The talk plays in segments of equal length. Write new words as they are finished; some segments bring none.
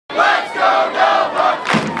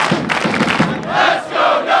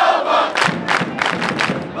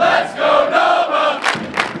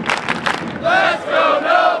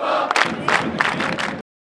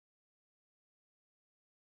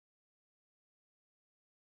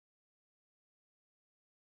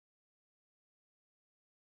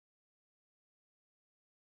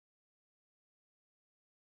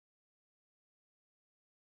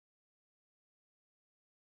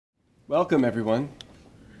Welcome, everyone.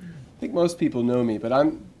 I think most people know me, but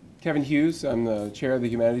I'm Kevin Hughes. I'm the chair of the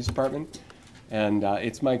Humanities Department, and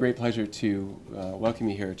it's my great pleasure to welcome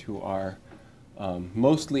you here to our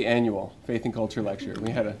mostly annual Faith and Culture Lecture.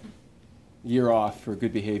 We had a year off for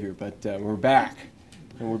good behavior, but we're back,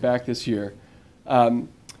 and we're back this year.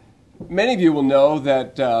 Many of you will know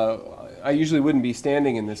that I usually wouldn't be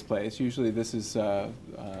standing in this place. Usually this is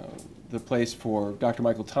the place for Dr.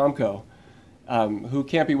 Michael Tomko, who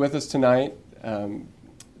can't be with us tonight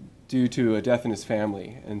due to a death in his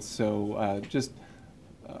family. And so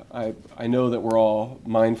I know that we're all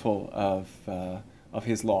mindful of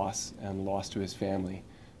his loss and loss to his family.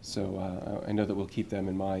 So I know that we'll keep them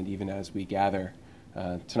in mind even as we gather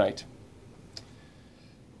tonight.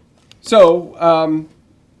 So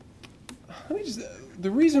the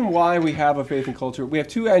reason why we have a Faith and Culture, we have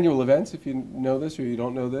two annual events. If you know this or you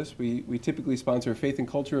don't know this, we typically sponsor a Faith and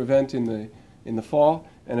Culture event in the fall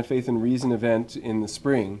and a Faith and Reason event in the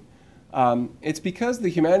spring. It's because the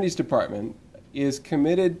Humanities Department is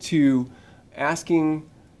committed to asking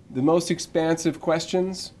the most expansive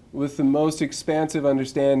questions with the most expansive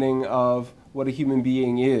understanding of what a human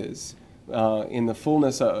being is, in the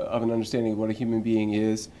fullness of an understanding of what a human being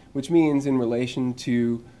is, which means in relation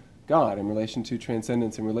to God, in relation to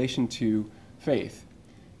transcendence, in relation to faith.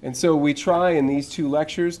 And so we try in these two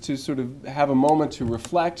lectures to sort of have a moment to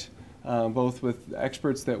reflect, both with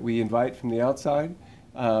experts that we invite from the outside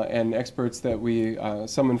and experts that we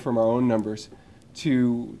summon from our own numbers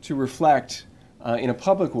to reflect in a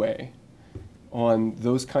public way on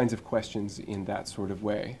those kinds of questions in that sort of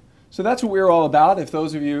way. So that's what we're all about. If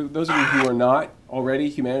those of you who are not already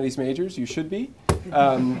humanities majors, you should be.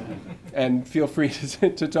 And feel free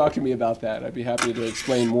to talk to me about that. I'd be happy to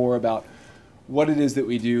explain more about what it is that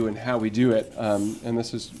we do and how we do it. And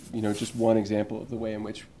this is, just one example of the way in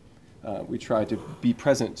which we try to be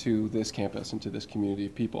present to this campus and to this community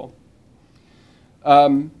of people.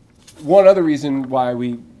 One other reason why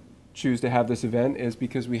we choose to have this event is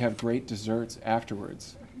because we have great desserts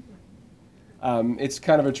afterwards. It's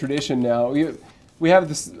kind of a tradition now. We have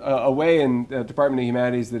this a way in the Department of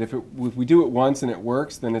Humanities that if we do it once and it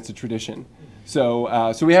works, then it's a tradition.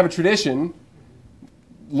 So we have a tradition,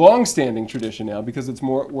 long-standing tradition now, because it's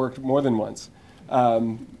worked more than once,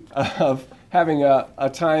 of having a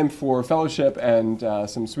time for fellowship and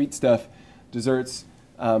some sweet stuff, desserts.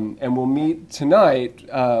 And we'll meet tonight,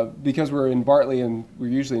 because we're in Bartley and we're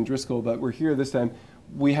usually in Driscoll, but we're here this time.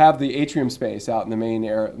 We have the atrium space out in the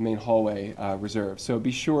main hallway reserved. So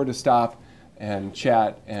be sure to stop and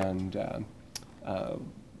chat and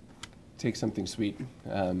take something sweet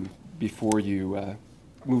before you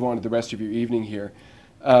move on to the rest of your evening here.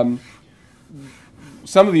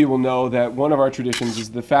 Some of you will know that one of our traditions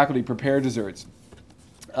is the faculty prepare desserts.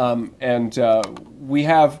 And we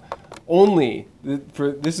have only,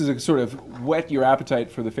 this is a sort of whet your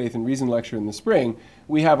appetite for the Faith and Reason lecture in the spring,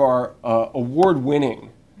 we have our award-winning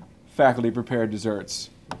faculty prepared desserts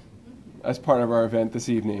as part of our event this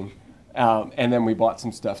evening. And then we bought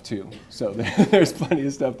some stuff too. So there's plenty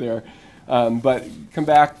of stuff there. But come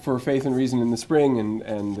back for Faith and Reason in the spring,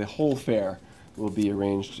 and the whole fair will be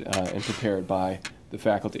arranged and prepared by the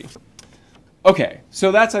faculty. Okay,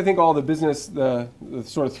 so that's, I think, all the business, the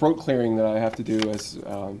sort of throat clearing that I have to do as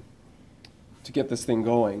to get this thing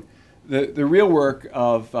going. The real work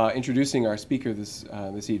of introducing our speaker this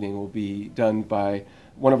evening will be done by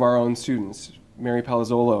one of our own students, Mary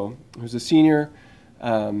Palazzolo, who's a senior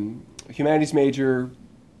humanities major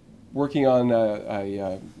working on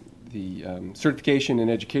the certification in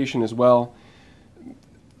education as well.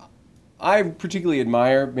 I particularly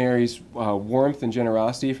admire Mary's warmth and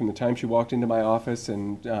generosity from the time she walked into my office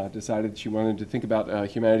and decided she wanted to think about a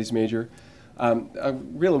humanities major. A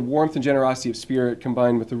real warmth and generosity of spirit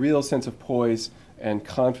combined with a real sense of poise and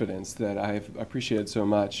confidence that I've appreciated so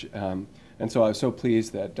much. And so I was so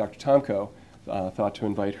pleased that Dr. Tomko thought to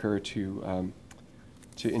invite her to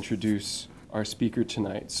introduce our speaker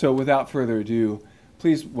tonight. So without further ado,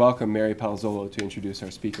 please welcome Mary Palazzolo to introduce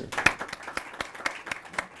our speaker.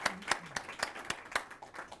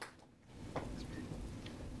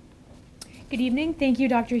 Good evening. Thank you,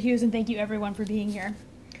 Dr. Hughes, and thank you everyone for being here.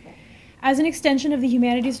 As an extension of the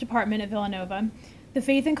Humanities Department at Villanova, the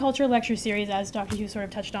Faith and Culture Lecture Series, as Dr. Hughes sort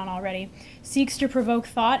of touched on already, seeks to provoke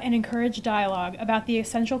thought and encourage dialogue about the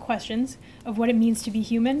essential questions of what it means to be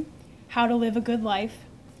human, how to live a good life,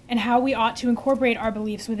 and how we ought to incorporate our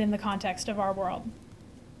beliefs within the context of our world.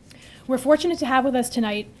 We're fortunate to have with us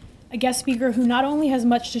tonight a guest speaker who not only has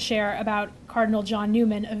much to share about Cardinal John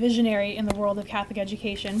Newman, a visionary in the world of Catholic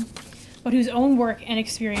education, but whose own work and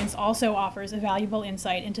experience also offers a valuable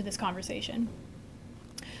insight into this conversation.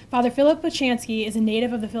 Father Philip Bochansky is a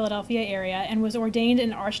native of the Philadelphia area and was ordained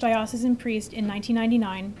an archdiocesan priest in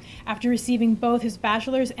 1999 after receiving both his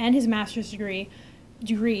bachelor's and his master's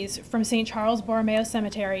degrees from St. Charles Borromeo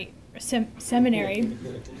Seminary,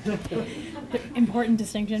 important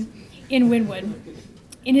distinction, in Wynwood.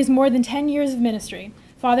 In his more than 10 years of ministry,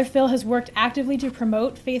 Father Phil has worked actively to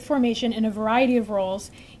promote faith formation in a variety of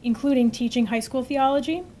roles, including teaching high school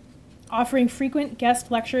theology, offering frequent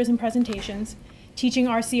guest lectures and presentations, teaching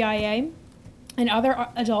RCIA and other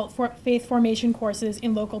adult faith formation courses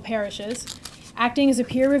in local parishes, acting as a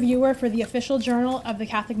peer reviewer for the official journal of the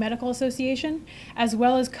Catholic Medical Association, as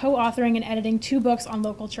well as co-authoring and editing 2 books on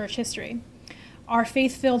local church history. Our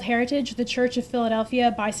Faith-Filled Heritage, the Church of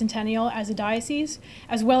Philadelphia Bicentennial as a Diocese,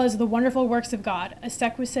 as well as The Wonderful Works of God, a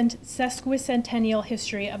sesquicentennial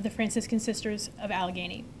history of the Franciscan Sisters of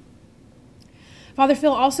Allegheny. Father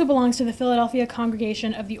Phil also belongs to the Philadelphia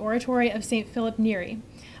Congregation of the Oratory of St. Philip Neri,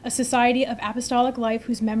 a society of apostolic life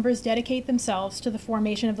whose members dedicate themselves to the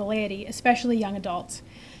formation of the laity, especially young adults,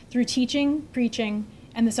 through teaching, preaching,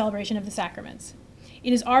 and the celebration of the sacraments.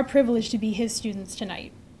 It is our privilege to be his students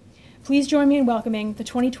tonight. Please join me in welcoming the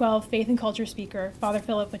 2012 Faith and Culture speaker, Father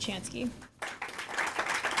Philip Bochansky.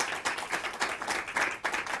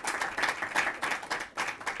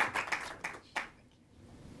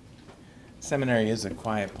 Seminary is a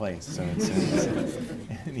quiet place, so it's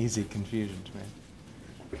an easy confusion to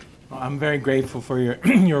me. Well, I'm very grateful for your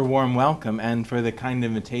your warm welcome and for the kind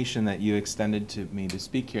invitation that you extended to me to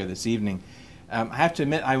speak here this evening. I have to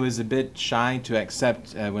admit I was a bit shy to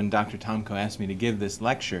accept when Dr. Tomko asked me to give this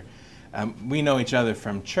lecture. We know each other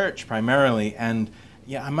from church primarily, and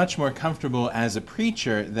I'm much more comfortable as a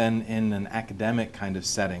preacher than in an academic kind of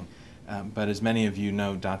setting. But as many of you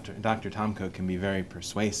know, Dr. Tomko can be very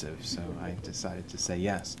persuasive, so I decided to say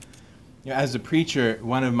yes. As a preacher,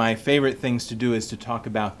 one of my favorite things to do is to talk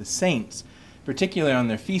about the saints, particularly on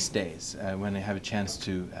their feast days, when they have a chance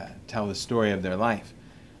to tell the story of their life.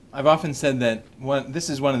 I've often said that this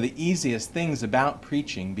is one of the easiest things about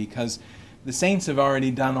preaching because the saints have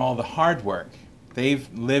already done all the hard work.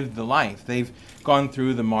 They've lived the life. They've gone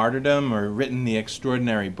through the martyrdom or written the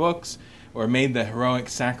extraordinary books, or made the heroic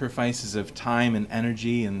sacrifices of time and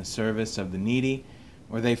energy in the service of the needy,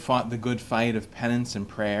 or they fought the good fight of penance and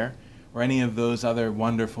prayer, or any of those other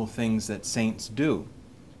wonderful things that saints do.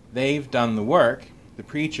 They've done the work. The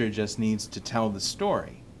preacher just needs to tell the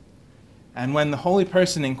story. And when the holy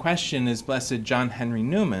person in question is Blessed John Henry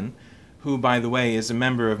Newman, who, by the way, is a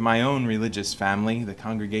member of my own religious family, the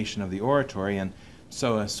Congregation of the Oratory, and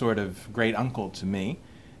so a sort of great uncle to me,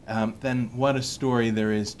 then what a story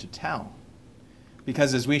there is to tell.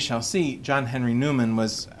 Because as we shall see, John Henry Newman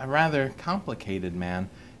was a rather complicated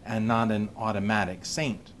man and not an automatic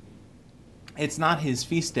saint. It's not his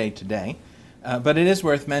feast day today, but it is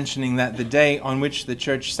worth mentioning that the day on which the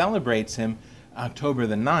church celebrates him, October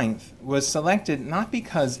the 9th, was selected not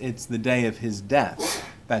because it's the day of his death.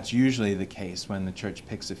 That's usually the case when the church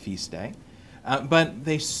picks a feast day. But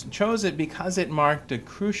they chose it because it marked a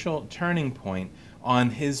crucial turning point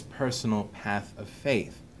on his personal path of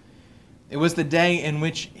faith. It was the day in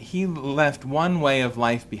which he left one way of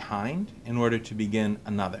life behind in order to begin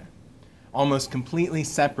another, almost completely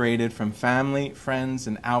separated from family, friends,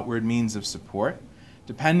 and outward means of support,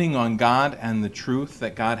 depending on God and the truth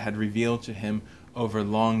that God had revealed to him over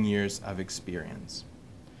long years of experience.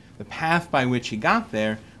 The path by which he got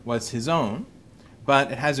there was his own, but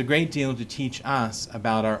it has a great deal to teach us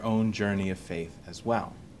about our own journey of faith as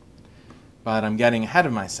well. But I'm getting ahead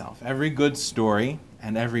of myself. Every good story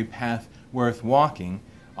and every path worth walking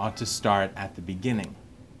ought to start at the beginning.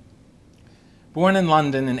 Born in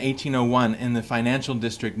London in 1801 in the financial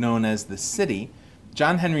district known as the City,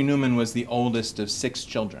 John Henry Newman was the oldest of 6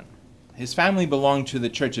 children. His family belonged to the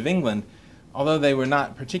Church of England, although they were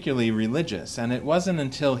not particularly religious, and it wasn't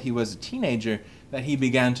until he was a teenager that he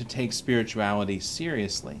began to take spirituality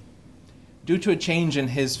seriously. Due to a change in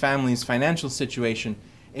his family's financial situation,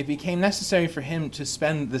 it became necessary for him to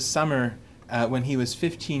spend the summer when he was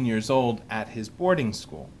 15 years old at his boarding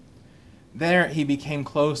school. There he became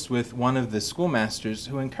close with one of the schoolmasters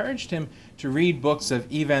who encouraged him to read books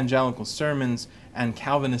of evangelical sermons and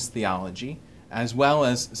Calvinist theology, as well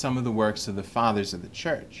as some of the works of the fathers of the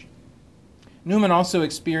church. Newman also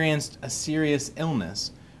experienced a serious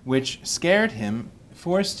illness, which scared him,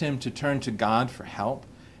 forced him to turn to God for help,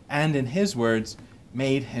 and in his words,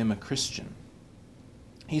 made him a Christian.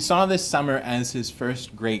 He saw this summer as his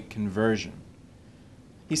first great conversion.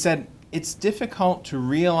 He said, "It's difficult to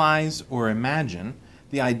realize or imagine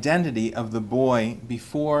the identity of the boy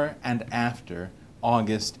before and after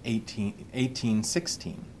August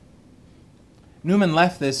 1816. Newman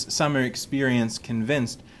left this summer experience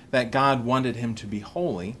convinced that God wanted him to be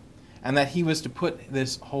holy and that he was to put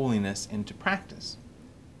this holiness into practice.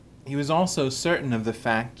 He was also certain of the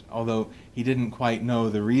fact, although he didn't quite know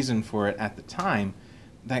the reason for it at the time,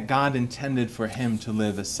 that God intended for him to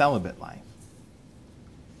live a celibate life.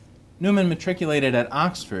 Newman matriculated at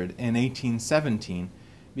Oxford in 1817,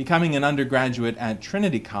 becoming an undergraduate at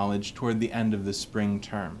Trinity College toward the end of the spring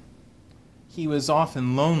term. He was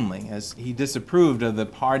often lonely, as he disapproved of the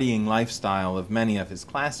partying lifestyle of many of his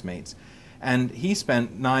classmates, and he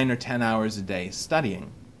spent 9 or 10 hours a day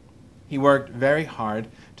studying. He worked very hard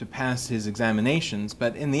to pass his examinations,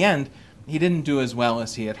 but in the end, he didn't do as well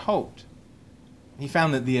as he had hoped. He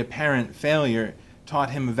found that the apparent failure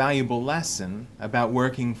taught him a valuable lesson about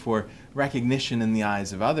working for recognition in the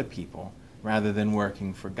eyes of other people rather than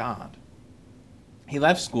working for God. He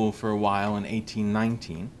left school for a while in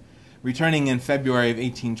 1819, returning in February of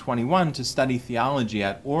 1821 to study theology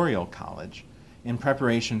at Oriel College in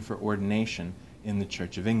preparation for ordination in the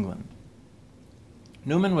Church of England.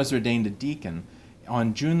 Newman was ordained a deacon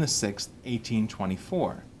on June 6,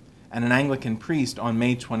 1824, and an Anglican priest on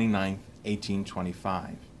May 29,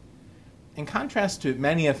 1825. In contrast to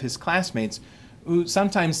many of his classmates, who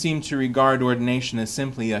sometimes seemed to regard ordination as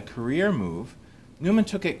simply a career move, Newman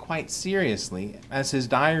took it quite seriously, as his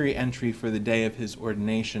diary entry for the day of his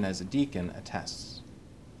ordination as a deacon attests.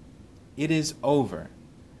 "It is over.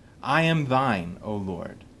 I am thine, O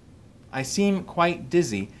Lord. I seem quite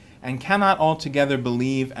dizzy and cannot altogether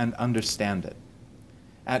believe and understand it.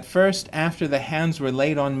 At first, after the hands were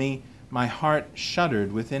laid on me, my heart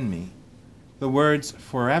shuddered within me. The words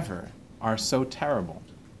forever are so terrible."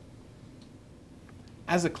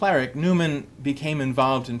 As a cleric, Newman became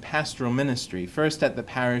involved in pastoral ministry, first at the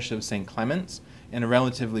parish of St. Clement's, in a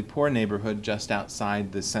relatively poor neighborhood just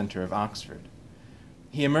outside the center of Oxford.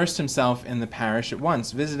 He immersed himself in the parish at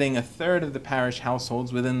once, visiting a third of the parish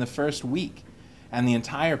households within the first week, and the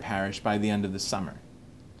entire parish by the end of the summer.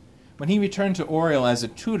 When he returned to Oriel as a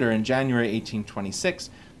tutor in January 1826,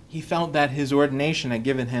 he felt that his ordination had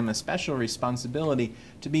given him a special responsibility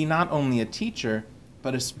to be not only a teacher,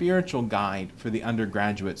 but a spiritual guide for the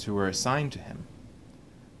undergraduates who were assigned to him.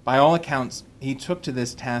 By all accounts, he took to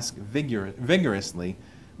this task vigorously,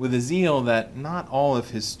 with a zeal that not all of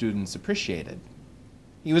his students appreciated.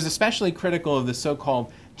 He was especially critical of the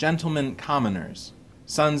so-called gentlemen commoners,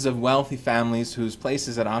 sons of wealthy families whose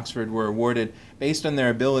places at Oxford were awarded based on their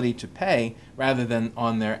ability to pay rather than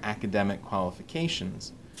on their academic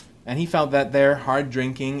qualifications. And he felt that their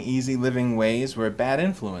hard-drinking, easy-living ways were a bad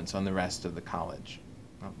influence on the rest of the college.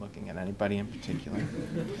 Not looking at anybody in particular.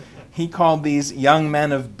 He called these young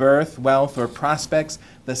men of birth, wealth, or prospects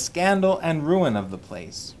the scandal and ruin of the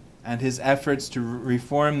place, and his efforts to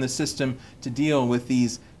reform the system to deal with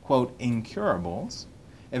these, quote, incurables,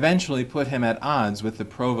 eventually put him at odds with the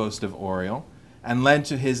provost of Oriel and led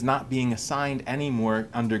to his not being assigned any more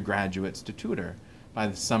undergraduates to tutor by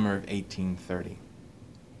the summer of 1830.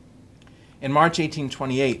 In March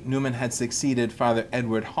 1828, Newman had succeeded Father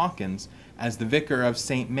Edward Hawkins as the vicar of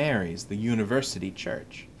St. Mary's, the university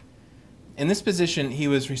church. In this position, he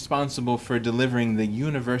was responsible for delivering the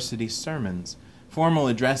university sermons, formal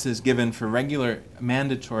addresses given for regular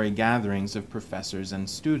mandatory gatherings of professors and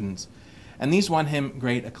students, and these won him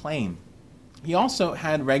great acclaim. He also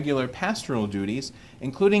had regular pastoral duties,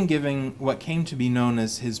 including giving what came to be known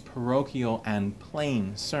as his parochial and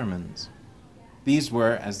plain sermons. These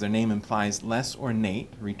were, as their name implies, less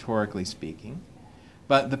ornate, rhetorically speaking,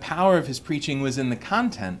 but the power of his preaching was in the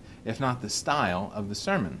content, if not the style, of the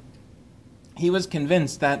sermon. He was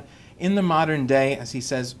convinced that in the modern day, as he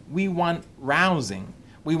says, we want rousing.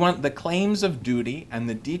 We want the claims of duty and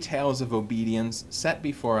the details of obedience set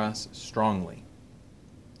before us strongly.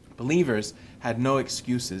 Believers had no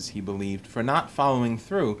excuses, he believed, for not following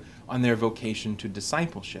through on their vocation to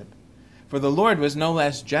discipleship. For the Lord was no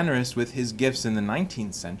less generous with his gifts in the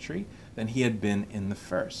 19th century than he had been in the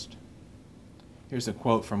first. Here's a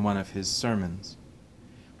quote from one of his sermons.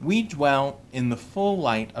 "We dwell in the full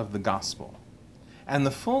light of the gospel and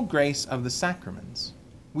the full grace of the sacraments.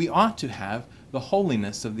 We ought to have the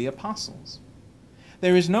holiness of the apostles.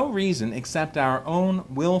 There is no reason except our own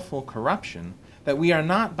willful corruption that we are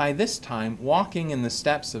not by this time walking in the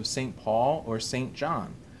steps of St. Paul or St.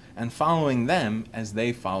 John and following them as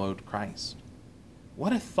they followed Christ.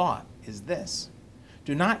 What a thought is this!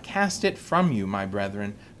 Do not cast it from you, my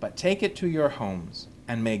brethren, but take it to your homes,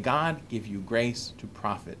 and may God give you grace to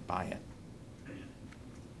profit by it."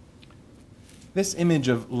 This image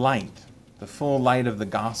of light, the full light of the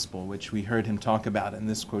gospel, which we heard him talk about in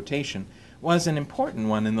this quotation, was an important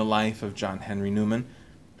one in the life of John Henry Newman,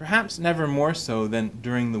 perhaps never more so than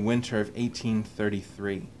during the winter of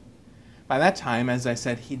 1833. By that time, as I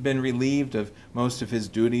said, he'd been relieved of most of his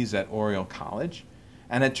duties at Oriel College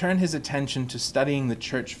and had turned his attention to studying the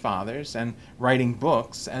Church Fathers and writing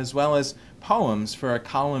books, as well as poems for a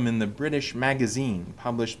column in the British Magazine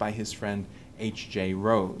published by his friend H.J.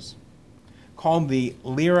 Rose. Called the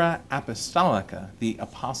Lyra Apostolica, the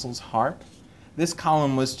Apostles' Harp, this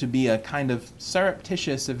column was to be a kind of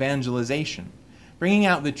surreptitious evangelization, bringing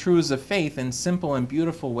out the truths of faith in simple and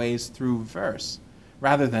beautiful ways through verse,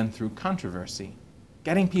 rather than through controversy,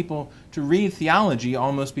 getting people to read theology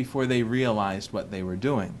almost before they realized what they were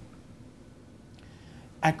doing.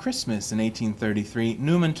 At Christmas in 1833,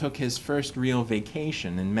 Newman took his first real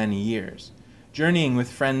vacation in many years, journeying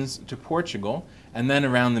with friends to Portugal and then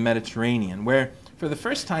around the Mediterranean, where for the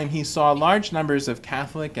first time he saw large numbers of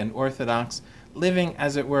Catholic and Orthodox living,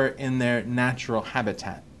 as it were, in their natural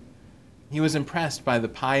habitat. He was impressed by the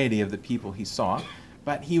piety of the people he saw,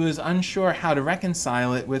 but he was unsure how to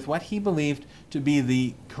reconcile it with what he believed to be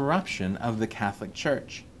the corruption of the Catholic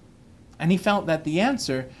Church. And he felt that the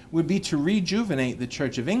answer would be to rejuvenate the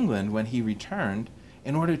Church of England when he returned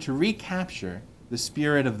in order to recapture the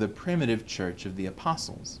spirit of the primitive Church of the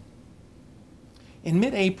Apostles. In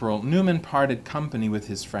mid-April, Newman parted company with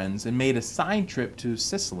his friends and made a side trip to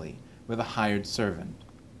Sicily with a hired servant.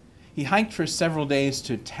 He hiked for several days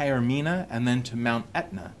to Taormina and then to Mount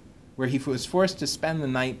Etna, where he was forced to spend the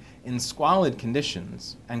night in squalid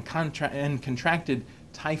conditions and contracted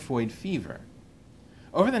typhoid fever.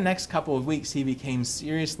 Over the next couple of weeks, he became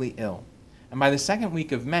seriously ill, and by the second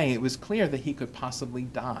week of May, it was clear that he could possibly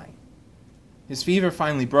die. His fever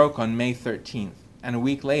finally broke on May 13th, and a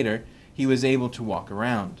week later, he was able to walk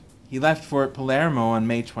around. He left for Palermo on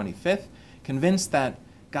May 25th, convinced that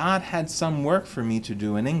God had some work for me to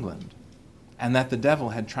do in England, and that the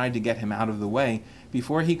devil had tried to get him out of the way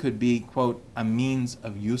before he could be, quote, a means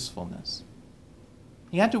of usefulness.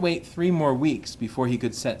 He had to wait 3 more weeks before he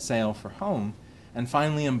could set sail for home, and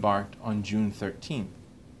finally embarked on June 13th.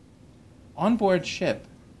 On board ship,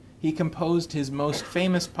 he composed his most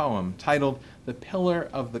famous poem, titled The Pillar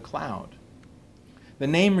of the Cloud. The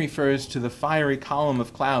name refers to the fiery column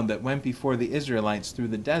of cloud that went before the Israelites through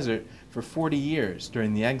the desert for 40 years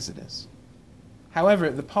during the Exodus. However,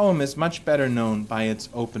 the poem is much better known by its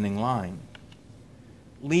opening line.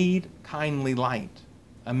 Lead, kindly light,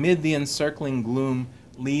 amid the encircling gloom,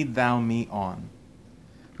 lead thou me on.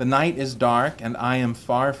 The night is dark, and I am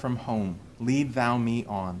far from home. Lead thou me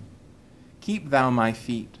on. Keep thou my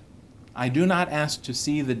feet. I do not ask to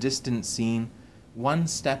see the distant scene, one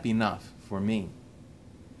step enough for me.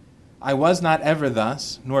 I was not ever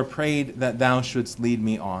thus, nor prayed that thou shouldst lead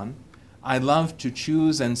me on. I loved to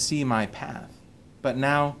choose and see my path, but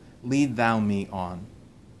now lead thou me on.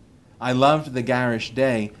 I loved the garish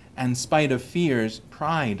day, and spite of fears,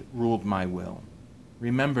 pride ruled my will.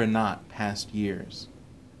 Remember not past years.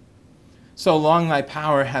 So long thy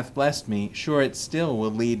power hath blessed me, sure it still will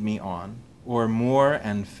lead me on, o'er moor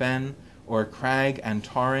and fen, o'er crag and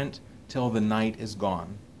torrent, till the night is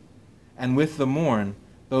gone. And with the morn,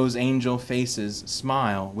 those angel faces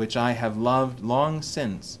smile, which I have loved long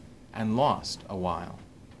since, and lost a while.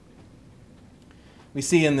 We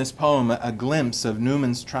see in this poem a glimpse of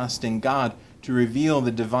Newman's trust in God to reveal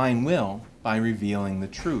the divine will by revealing the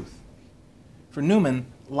truth. For Newman,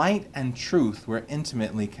 light and truth were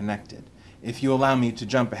intimately connected. If you allow me to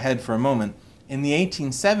jump ahead for a moment, in the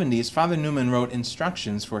 1870s, Father Newman wrote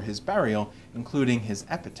instructions for his burial, including his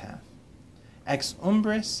epitaph. Ex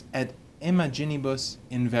umbris et imaginibus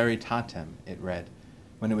in veritatem, it read,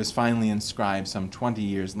 when it was finally inscribed some 20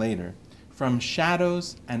 years later, from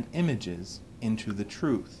shadows and images into the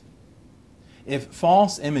truth. If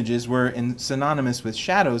false images were synonymous with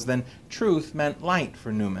shadows, then truth meant light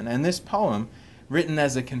for Newman, and this poem, written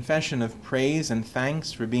as a confession of praise and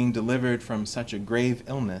thanks for being delivered from such a grave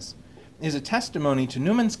illness, is a testimony to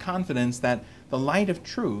Newman's confidence that the light of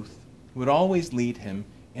truth would always lead him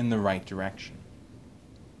in the right direction.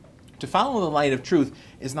 To follow the light of truth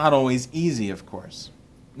is not always easy, of course.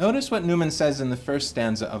 Notice what Newman says in the first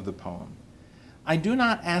stanza of the poem. I do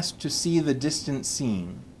not ask to see the distant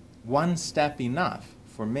scene, one step enough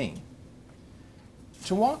for me.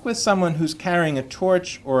 To walk with someone who's carrying a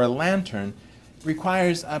torch or a lantern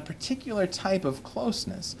requires a particular type of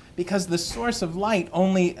closeness because the source of light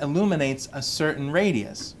only illuminates a certain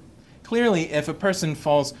radius. Clearly, if a person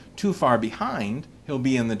falls too far behind, he'll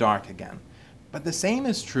be in the dark again. But the same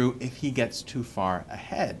is true if he gets too far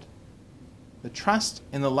ahead. The trust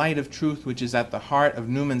in the light of truth, which is at the heart of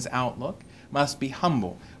Newman's outlook, must be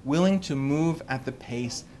humble, willing to move at the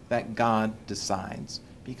pace that God decides,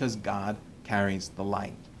 because God carries the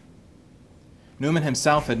light. Newman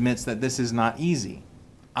himself admits that this is not easy.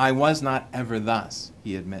 I was not ever thus,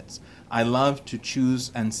 he admits. I loved to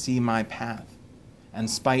choose and see my path, and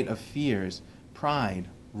spite of fears, pride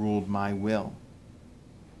ruled my will.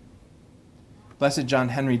 Blessed John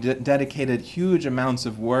Henry dedicated huge amounts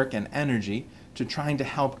of work and energy to trying to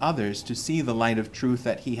help others to see the light of truth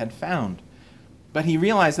that he had found. But he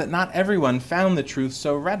realized that not everyone found the truth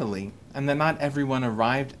so readily, and that not everyone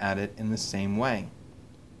arrived at it in the same way.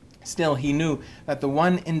 Still, he knew that the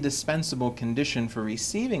one indispensable condition for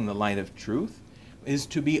receiving the light of truth is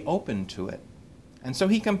to be open to it. And so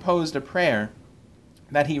he composed a prayer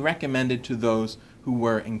that he recommended to those who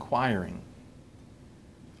were inquiring.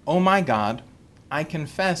 O my God, I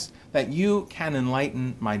confess that you can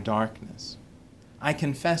enlighten my darkness. I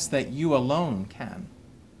confess that you alone can.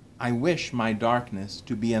 I wish my darkness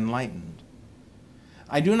to be enlightened.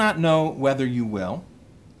 I do not know whether you will,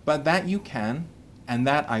 but that you can, and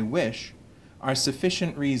that I wish, are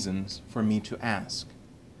sufficient reasons for me to ask,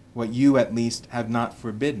 what you at least have not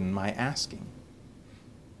forbidden my asking.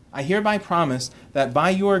 I hereby promise that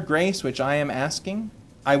by your grace which I am asking,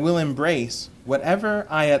 I will embrace whatever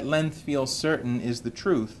I at length feel certain is the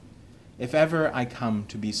truth, if ever I come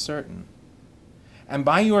to be certain. And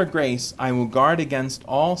by your grace I will guard against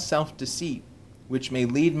all self-deceit, which may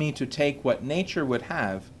lead me to take what nature would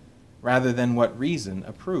have, rather than what reason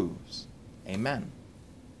approves. Amen.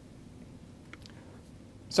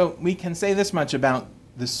 So we can say this much about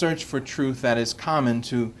the search for truth that is common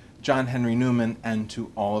to John Henry Newman and to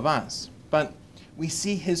all of us. But we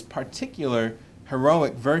see his particular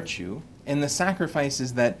heroic virtue in the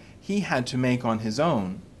sacrifices that he had to make on his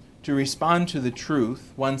own to respond to the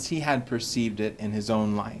truth once he had perceived it in his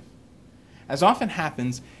own life. As often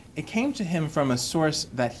happens, it came to him from a source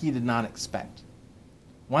that he did not expect.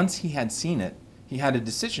 Once he had seen it, he had a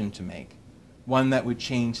decision to make, one that would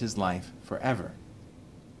change his life forever.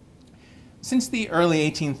 Since the early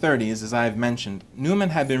 1830s, as I have mentioned, Newman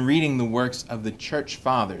had been reading the works of the Church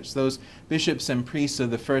Fathers, those bishops and priests of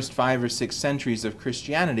the first 5 or 6 centuries of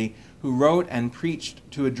Christianity who wrote and preached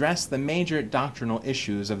to address the major doctrinal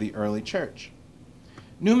issues of the early church.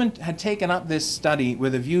 Newman had taken up this study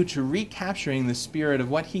with a view to recapturing the spirit of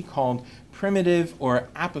what he called primitive or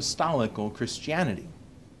apostolical Christianity.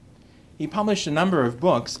 He published a number of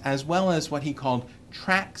books, as well as what he called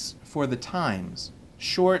tracts for the times,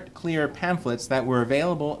 short, clear pamphlets that were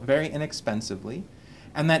available very inexpensively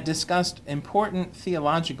and that discussed important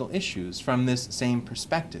theological issues from this same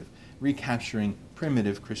perspective, recapturing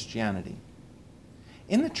primitive Christianity.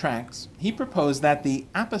 In the tracts, he proposed that the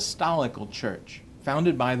apostolical church,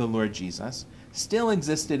 founded by the Lord Jesus, still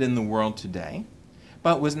existed in the world today,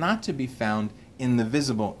 but was not to be found in the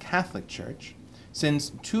visible Catholic Church,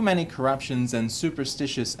 since too many corruptions and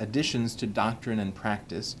superstitious additions to doctrine and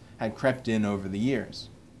practice had crept in over the years.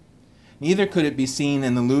 Neither could it be seen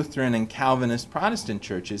in the Lutheran and Calvinist Protestant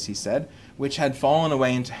churches, he said, which had fallen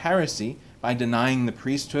away into heresy by denying the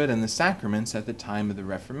priesthood and the sacraments at the time of the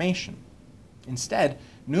Reformation. Instead,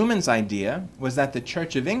 Newman's idea was that the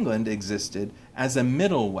Church of England existed as a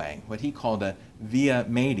middle way, what he called a via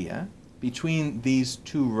media, between these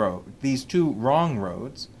two wrong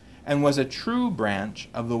roads, and was a true branch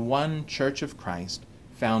of the one Church of Christ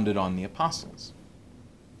founded on the apostles.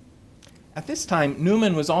 At this time,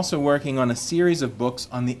 Newman was also working on a series of books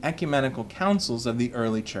on the ecumenical councils of the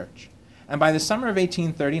early church, and by the summer of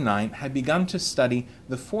 1839 had begun to study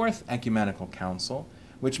the Fourth Ecumenical Council,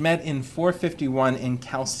 which met in 451 in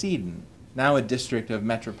Chalcedon, now a district of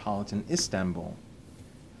metropolitan Istanbul.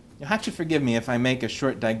 You'll have to forgive me if I make a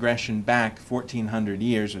short digression back 1,400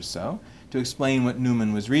 years or so to explain what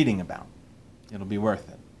Newman was reading about. It'll be worth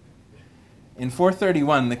it. In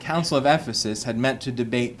 431, the Council of Ephesus had met to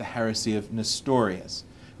debate the heresy of Nestorius,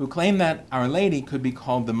 who claimed that Our Lady could be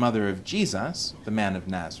called the mother of Jesus, the man of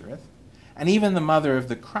Nazareth, and even the mother of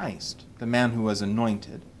the Christ, the man who was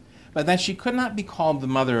anointed, but that she could not be called the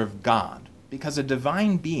mother of God, because a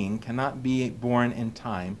divine being cannot be born in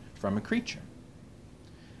time from a creature.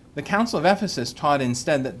 The Council of Ephesus taught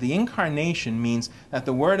instead that the incarnation means that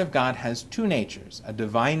the Word of God has two natures, a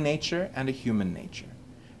divine nature and a human nature,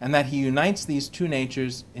 and that he unites these two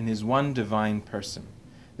natures in his one divine person.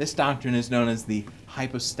 This doctrine is known as the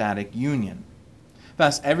hypostatic union.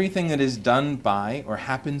 Thus, everything that is done by or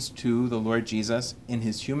happens to the Lord Jesus in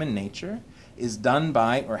his human nature is done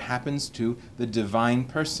by or happens to the divine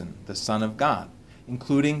person, the Son of God,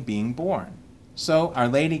 including being born. So, Our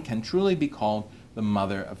Lady can truly be called the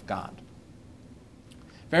Mother of God.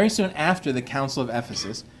 Very soon after the Council of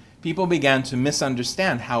Ephesus, people began to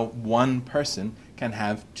misunderstand how one person can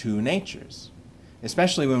have two natures,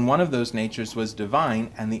 especially when one of those natures was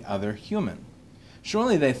divine and the other human.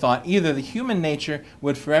 Surely, they thought, either the human nature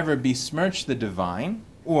would forever besmirch the divine,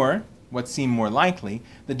 or, what seemed more likely,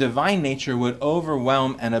 the divine nature would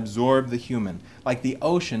overwhelm and absorb the human, like the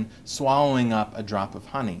ocean swallowing up a drop of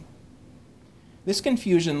honey. This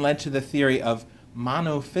confusion led to the theory of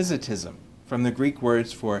monophysitism, from the Greek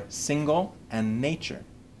words for single and nature.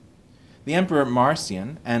 The Emperor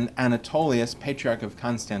Marcian and Anatolius, Patriarch of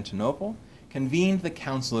Constantinople, convened the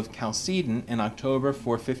Council of Chalcedon in October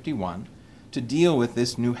 451 to deal with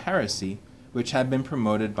this new heresy, which had been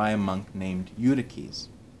promoted by a monk named Eutyches.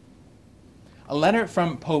 A letter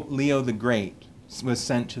from Pope Leo the Great was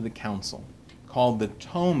sent to the council. Called the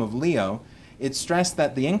Tome of Leo, it stressed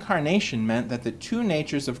that the incarnation meant that the two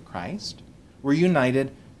natures of Christ were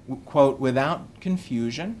united, quote, without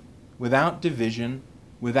confusion, without division,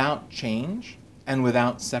 without change, and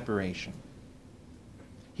without separation.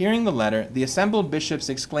 Hearing the letter, the assembled bishops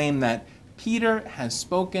exclaimed that Peter has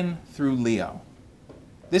spoken through Leo.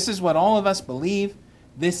 This is what all of us believe.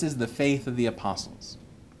 This is the faith of the apostles.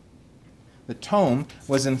 The tome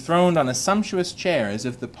was enthroned on a sumptuous chair as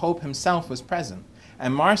if the Pope himself was present,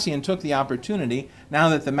 and Marcian took the opportunity, now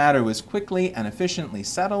that the matter was quickly and efficiently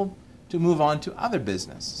settled, to move on to other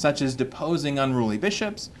business, such as deposing unruly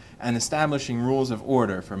bishops and establishing rules of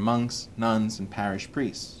order for monks, nuns, and parish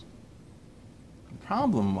priests. The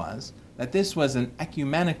problem was that this was an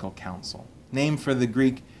ecumenical council, named for the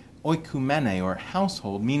Greek oikumene, or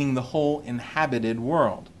household, meaning the whole inhabited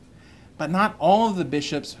world. But not all of the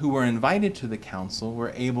bishops who were invited to the council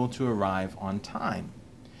were able to arrive on time.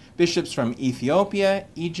 Bishops from Ethiopia,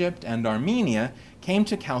 Egypt, and Armenia came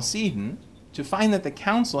to Chalcedon to find that the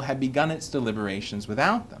council had begun its deliberations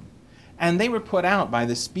without them, and they were put out by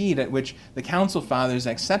the speed at which the council fathers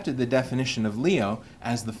accepted the definition of Leo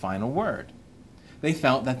as the final word. They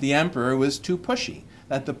felt that the emperor was too pushy,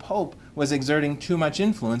 that the pope was exerting too much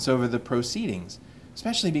influence over the proceedings,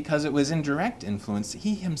 especially because it was indirect influence.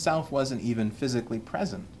 He himself wasn't even physically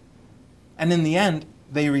present. And in the end,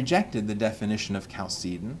 they rejected the definition of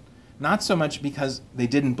Chalcedon, not so much because they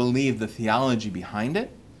didn't believe the theology behind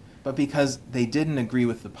it, but because they didn't agree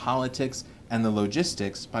with the politics and the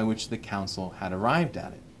logistics by which the council had arrived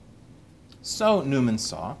at it. So, Newman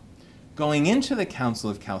saw, going into the Council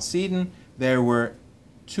of Chalcedon, there were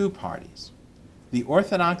two parties, the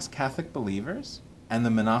Orthodox Catholic believers and the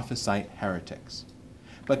Monophysite heretics.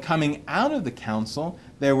 But coming out of the council,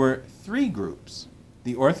 there were three groups,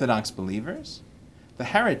 the Orthodox believers, the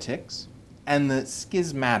heretics, and the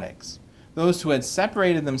schismatics, those who had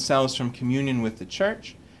separated themselves from communion with the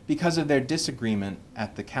church because of their disagreement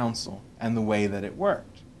at the council and the way that it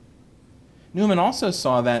worked. Newman also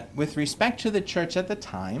saw that, with respect to the church at the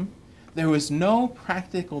time, there was no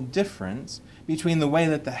practical difference between the way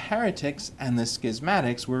that the heretics and the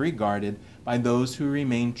schismatics were regarded by those who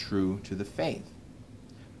remained true to the faith.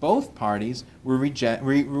 Both parties were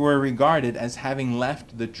regarded as having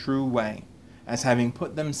left the true way, as having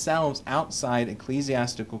put themselves outside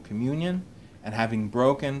ecclesiastical communion and having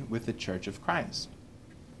broken with the Church of Christ.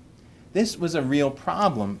 This was a real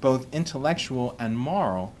problem, both intellectual and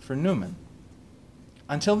moral, for Newman.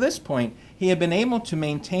 Until this point, he had been able to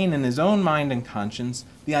maintain in his own mind and conscience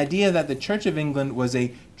the idea that the Church of England was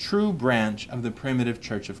a true branch of the primitive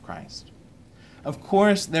Church of Christ. Of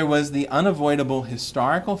course, there was the unavoidable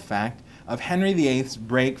historical fact of Henry VIII's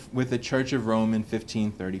break with the Church of Rome in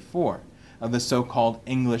 1534, of the so-called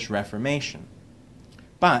English Reformation.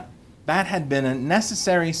 But that had been a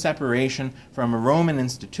necessary separation from a Roman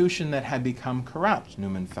institution that had become corrupt,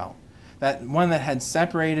 Newman felt. That one that had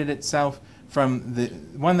separated itself from the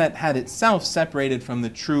one that had itself separated from the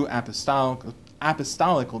true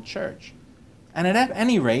apostolical church. And at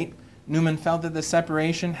any rate, Newman felt that the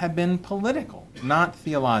separation had been political, not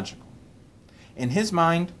theological. In his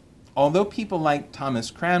mind, although people like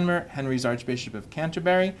Thomas Cranmer, Henry's Archbishop of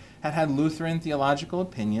Canterbury, had had Lutheran theological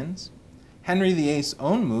opinions, Henry VIII's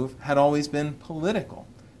own move had always been political,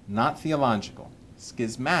 not theological,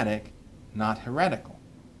 schismatic, not heretical.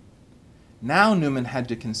 Now Newman had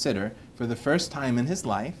to consider, for the first time in his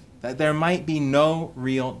life, that there might be no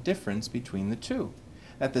real difference between the two,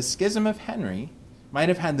 that the schism of Henry might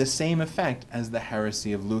have had the same effect as the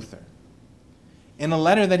heresy of Luther. In a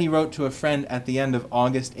letter that he wrote to a friend at the end of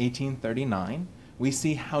August 1839, we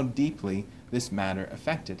see how deeply this matter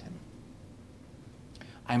affected him.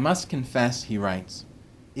 "I must confess," he writes,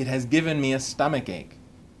 "it has given me a stomachache.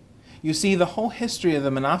 You see, the whole history of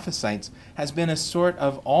the Monophysites has been a sort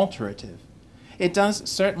of alterative. It does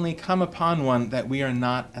certainly come upon one that we are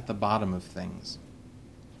not at the bottom of things.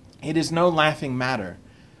 It is no laughing matter.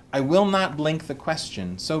 I will not blink the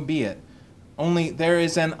question, so be it. only there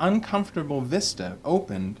is an uncomfortable vista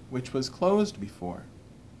opened which was closed before.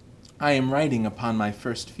 I am writing upon my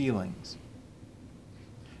first feelings.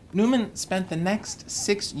 Newman spent the next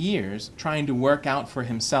 6 years trying to work out for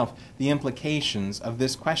himself the implications of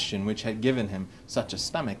this question which had given him such a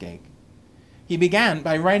stomachache. He began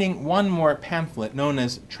by writing one more pamphlet known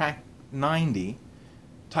as Tract 90,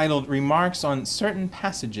 titled Remarks on Certain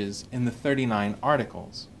Passages in the 39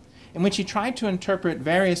 Articles, in which he tried to interpret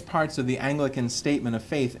various parts of the Anglican statement of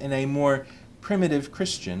faith in a more primitive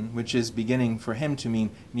Christian, which is beginning for him to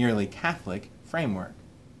mean nearly Catholic, framework.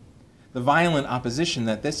 The violent opposition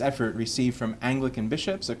that this effort received from Anglican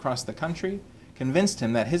bishops across the country convinced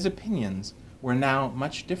him that his opinions were now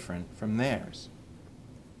much different from theirs.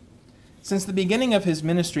 Since the beginning of his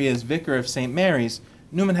ministry as vicar of St. Mary's,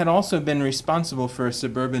 Newman had also been responsible for a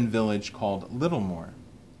suburban village called Littlemore.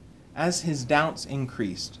 As his doubts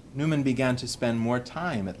increased, Newman began to spend more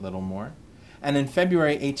time at Littlemore, and in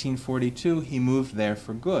February 1842 he moved there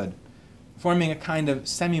for good, forming a kind of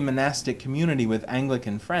semi-monastic community with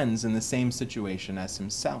Anglican friends in the same situation as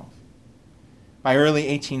himself. By early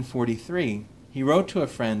 1843, he wrote to a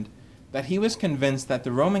friend that he was convinced that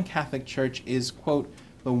the Roman Catholic Church is, quote,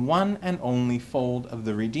 the one and only fold of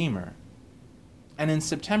the Redeemer. And in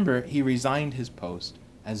September, he resigned his post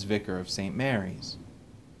as vicar of St. Mary's.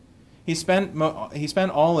 He spent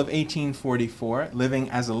all of 1844 living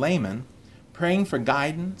as a layman, praying for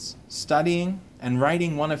guidance, studying, and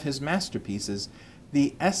writing one of his masterpieces,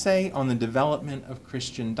 the Essay on the Development of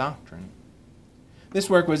Christian Doctrine. This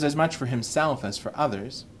work was as much for himself as for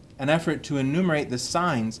others, an effort to enumerate the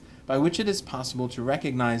signs by which it is possible to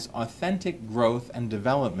recognize authentic growth and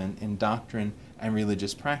development in doctrine and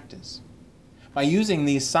religious practice. By using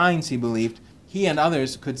these signs, he believed, he and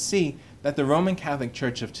others could see that the Roman Catholic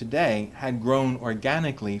Church of today had grown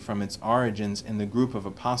organically from its origins in the group of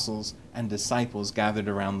apostles and disciples gathered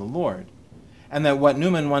around the Lord, and that what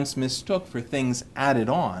Newman once mistook for things added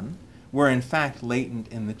on were in fact latent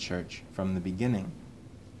in the Church from the beginning.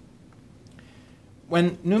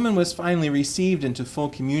 When Newman was finally received into full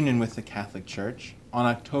communion with the Catholic Church on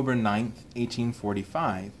October 9,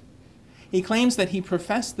 1845, he claims that he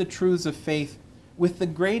professed the truths of faith with the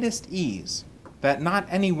greatest ease, that not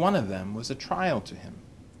any one of them was a trial to him.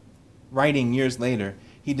 Writing years later,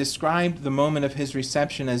 he described the moment of his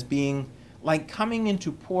reception as being like coming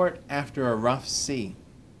into port after a rough sea,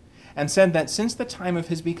 and said that since the time of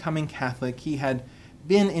his becoming Catholic, he had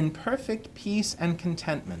been in perfect peace and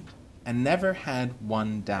contentment, and never had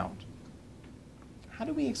one doubt. How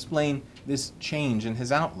do we explain this change in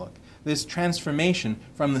his outlook, this transformation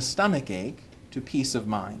from the stomachache to peace of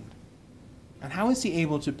mind? And how is he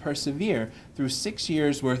able to persevere through 6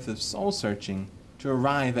 years' worth of soul-searching to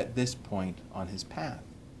arrive at this point on his path?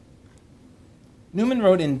 Newman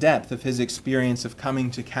wrote in depth of his experience of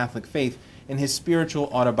coming to Catholic faith in his spiritual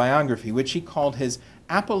autobiography, which he called his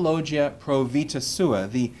Apologia pro Vita Sua,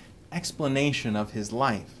 the explanation of his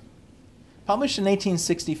life. Published in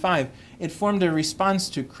 1865, it formed a response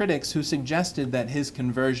to critics who suggested that his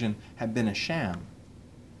conversion had been a sham.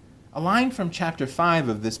 A line from chapter 5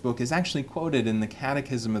 of this book is actually quoted in the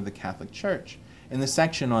Catechism of the Catholic Church, in the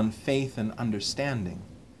section on faith and understanding,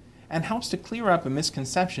 and helps to clear up a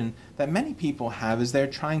misconception that many people have as they're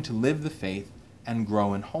trying to live the faith and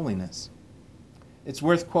grow in holiness. It's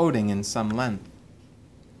worth quoting in some length.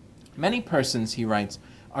 Many persons, he writes,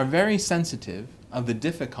 are very sensitive of the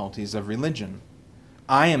difficulties of religion.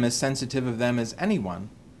 I am as sensitive of them as anyone,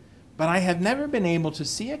 but I have never been able to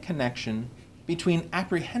see a connection between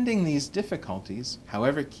apprehending these difficulties,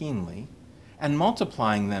 however keenly, and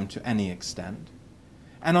multiplying them to any extent,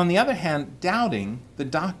 and on the other hand, doubting the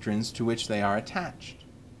doctrines to which they are attached.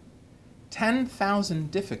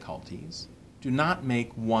 10,000 difficulties do not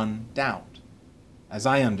make one doubt, as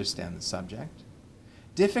I understand the subject.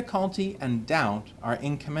 Difficulty and doubt are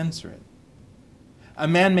incommensurate. A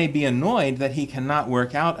man may be annoyed that he cannot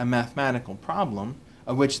work out a mathematical problem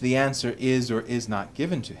of which the answer is or is not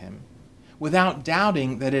given to him, without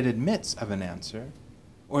doubting that it admits of an answer,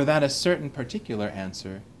 or that a certain particular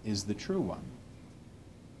answer is the true one.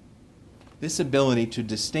 This ability to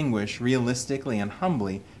distinguish realistically and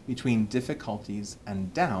humbly between difficulties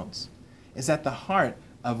and doubts is at the heart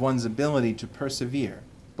of one's ability to persevere,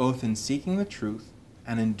 both in seeking the truth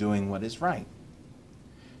and in doing what is right.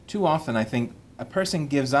 Too often, I think, a person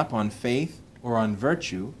gives up on faith or on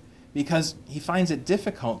virtue because he finds it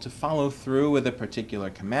difficult to follow through with a particular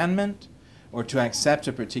commandment, or to accept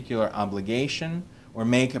a particular obligation, or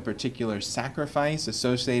make a particular sacrifice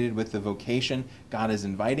associated with the vocation God is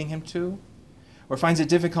inviting him to, or finds it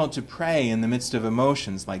difficult to pray in the midst of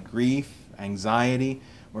emotions like grief, anxiety,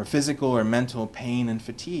 or physical or mental pain and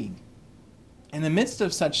fatigue. In the midst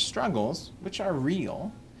of such struggles, which are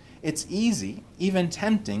real, it's easy, even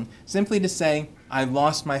tempting, simply to say, I've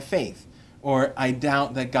lost my faith, or I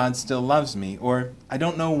doubt that God still loves me, or I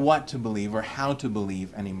don't know what to believe or how to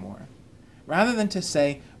believe anymore, rather than to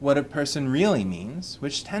say what a person really means,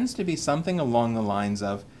 which tends to be something along the lines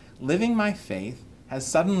of, living my faith has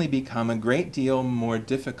suddenly become a great deal more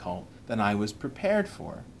difficult than I was prepared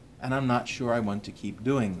for, and I'm not sure I want to keep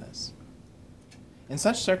doing this. In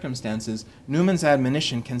such circumstances, Newman's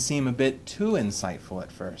admonition can seem a bit too insightful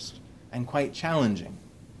at first, and quite challenging.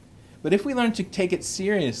 But if we learn to take it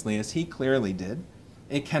seriously as he clearly did,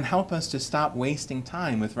 it can help us to stop wasting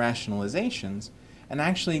time with rationalizations and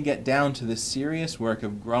actually get down to the serious work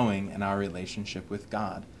of growing in our relationship with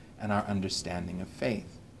God and our understanding of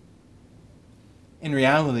faith. In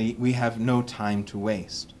reality, we have no time to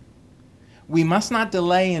waste. We must not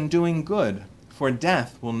delay in doing good, for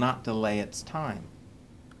death will not delay its time.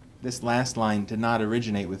 This last line did not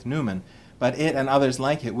originate with Newman, but it and others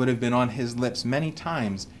like it would have been on his lips many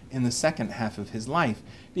times in the second half of his life,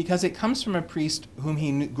 because it comes from a priest whom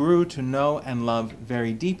he grew to know and love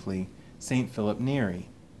very deeply, St. Philip Neri.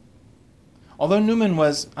 Although Newman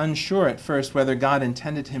was unsure at first whether God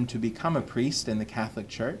intended him to become a priest in the Catholic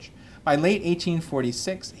Church, by late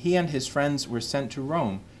 1846 he and his friends were sent to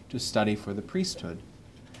Rome to study for the priesthood.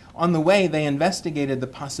 On the way, they investigated the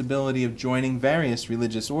possibility of joining various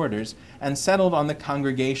religious orders and settled on the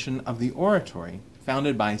Congregation of the Oratory,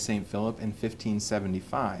 founded by St. Philip in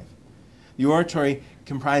 1575. The Oratory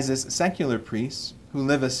comprises secular priests who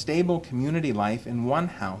live a stable community life in one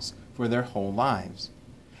house for their whole lives.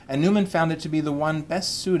 And Newman found it to be the one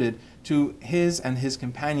best suited to his and his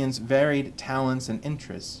companions' varied talents and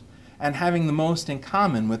interests, and having the most in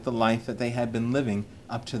common with the life that they had been living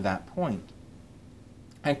up to that point.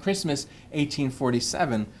 At Christmas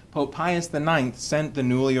 1847, Pope Pius IX sent the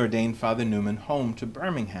newly ordained Father Newman home to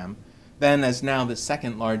Birmingham, then as now the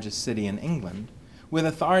second largest city in England, with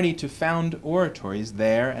authority to found oratories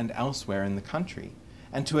there and elsewhere in the country,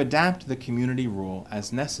 and to adapt the community rule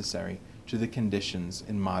as necessary to the conditions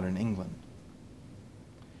in modern England.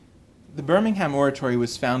 The Birmingham Oratory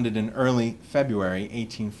was founded in early February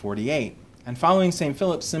 1848, and following St.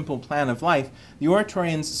 Philip's simple plan of life, the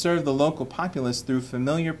Oratorians served the local populace through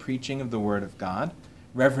familiar preaching of the Word of God,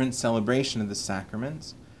 reverent celebration of the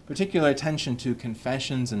sacraments, particular attention to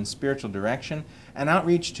confessions and spiritual direction, and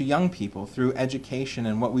outreach to young people through education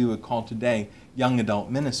and what we would call today young adult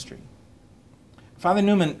ministry. Father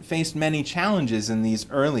Newman faced many challenges in these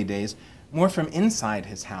early days, more from inside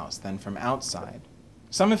his house than from outside.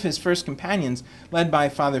 Some of his first companions, led by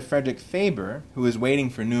Father Frederick Faber, who was waiting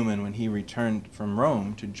for Newman when he returned from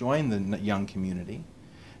Rome to join the young community,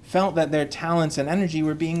 felt that their talents and energy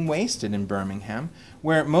were being wasted in Birmingham,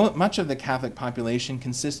 where much of the Catholic population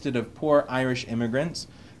consisted of poor Irish immigrants,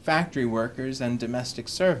 factory workers, and domestic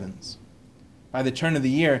servants. By the turn of the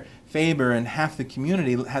year, Faber and half the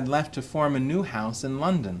community had left to form a new house in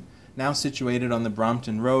London, now situated on the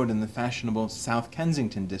Brompton Road in the fashionable South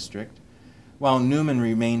Kensington district, while Newman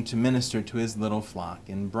remained to minister to his little flock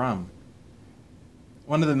in Brum.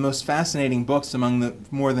 One of the most fascinating books among the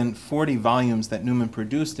more than 40 volumes that Newman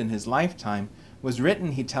produced in his lifetime was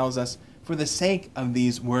written, he tells us, for the sake of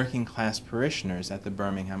these working-class parishioners at the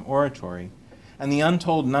Birmingham Oratory, and the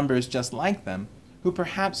untold numbers just like them, who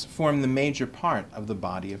perhaps form the major part of the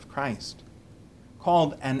body of Christ.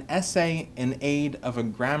 Called An Essay in Aid of a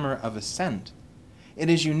Grammar of Assent,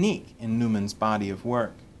 it is unique in Newman's body of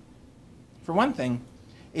work. For one thing,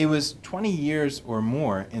 it was 20 years or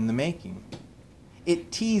more in the making.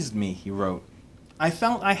 It teased me, he wrote. I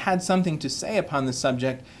felt I had something to say upon the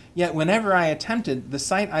subject, yet whenever I attempted, the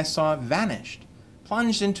sight I saw vanished,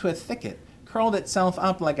 plunged into a thicket, curled itself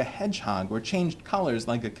up like a hedgehog, or changed colors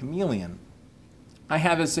like a chameleon. I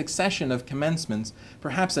have a succession of commencements,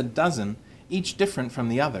 perhaps a dozen, each different from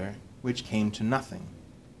the other, which came to nothing.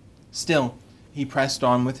 Still, he pressed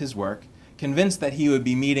on with his work, convinced that he would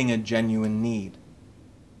be meeting a genuine need.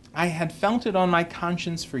 I had felt it on my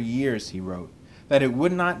conscience for years, he wrote, that it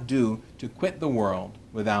would not do to quit the world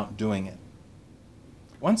without doing it.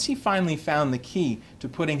 Once he finally found the key to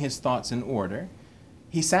putting his thoughts in order,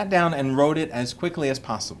 he sat down and wrote it as quickly as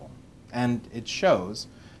possible. And it shows,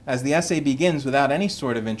 as the essay begins without any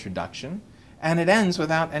sort of introduction, and it ends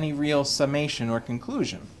without any real summation or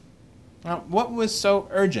conclusion. Now, what was so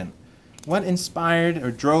urgent? What inspired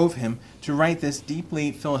or drove him to write this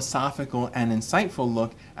deeply philosophical and insightful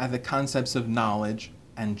look at the concepts of knowledge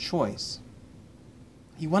and choice?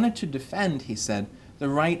 He wanted to defend, he said, the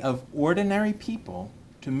right of ordinary people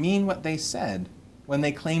to mean what they said when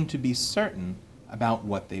they claimed to be certain about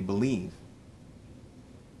what they believe.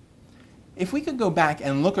 If we could go back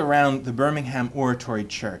and look around the Birmingham Oratory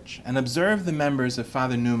Church and observe the members of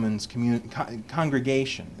Father Newman's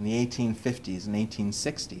congregation in the 1850s and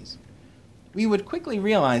 1860s, we would quickly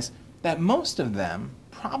realize that most of them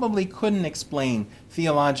probably couldn't explain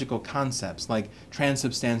theological concepts like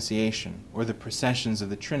transubstantiation or the processions of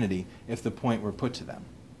the Trinity if the point were put to them.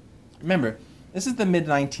 Remember, this is the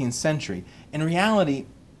mid-19th century. In reality,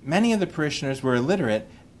 many of the parishioners were illiterate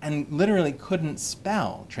and literally couldn't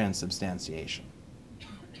spell transubstantiation.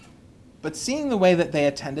 But seeing the way that they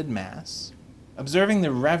attended Mass, observing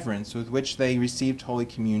the reverence with which they received Holy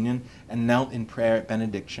Communion and knelt in prayer at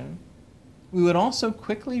benediction, we would also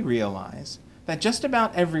quickly realize that just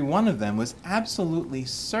about every one of them was absolutely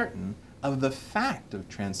certain of the fact of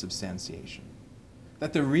transubstantiation,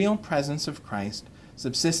 that the real presence of Christ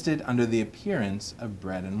subsisted under the appearance of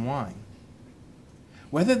bread and wine.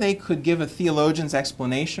 Whether they could give a theologian's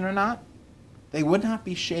explanation or not, they would not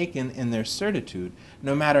be shaken in their certitude,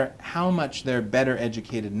 no matter how much their better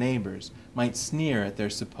educated neighbors might sneer at their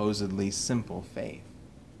supposedly simple faith.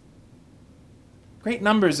 Great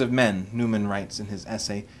numbers of men, Newman writes in his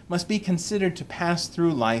essay, must be considered to pass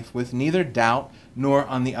through life with neither doubt nor,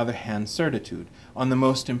 on the other hand, certitude on the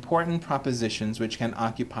most important propositions which can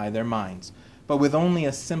occupy their minds, but with only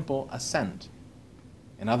a simple assent.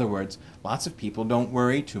 In other words, lots of people don't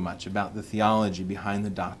worry too much about the theology behind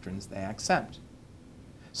the doctrines they accept.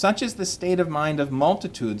 Such is the state of mind of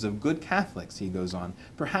multitudes of good Catholics, he goes on,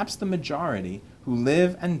 perhaps the majority, who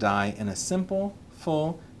live and die in a simple,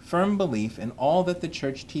 full, firm belief in all that the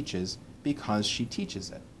Church teaches because she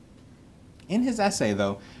teaches it. In his essay,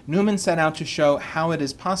 though, Newman set out to show how it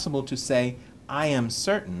is possible to say, "I am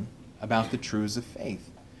certain," about the truths of faith,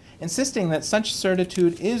 insisting that such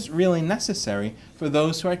certitude is really necessary for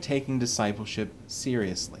those who are taking discipleship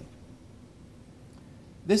seriously.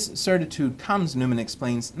 This certitude comes, Newman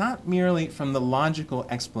explains, not merely from the logical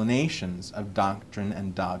explanations of doctrine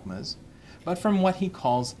and dogmas, but from what he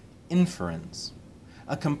calls inference,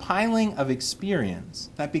 a compiling of experience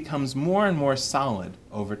that becomes more and more solid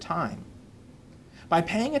over time. By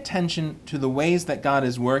paying attention to the ways that God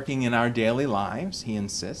is working in our daily lives, he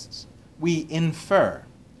insists, we infer,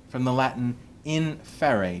 from the Latin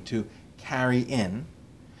inferre, to carry in,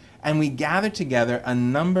 and we gather together a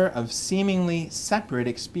number of seemingly separate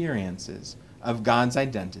experiences of God's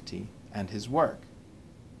identity and his work.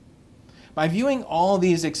 By viewing all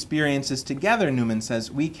these experiences together, Newman says,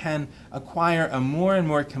 we can acquire a more and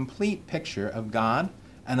more complete picture of God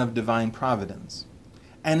and of divine providence.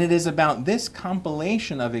 And it is about this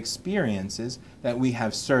compilation of experiences that we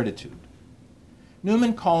have certitude.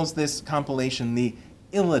 Newman calls this compilation the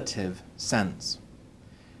illative sense.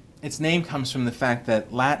 Its name comes from the fact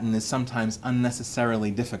that Latin is sometimes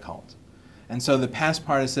unnecessarily difficult. And so the past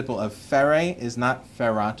participle of ferre is not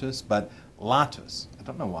ferratus, but latus. I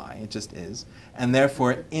don't know why, it just is. And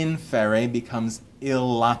therefore, inferre becomes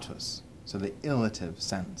illatus, so the illative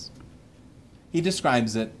sense. He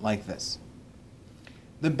describes it like this.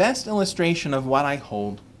 The best illustration of what I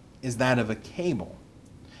hold is that of a cable,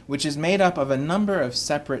 which is made up of a number of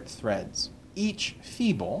separate threads, each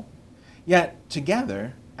feeble, yet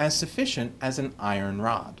together as sufficient as an iron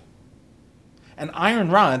rod. An iron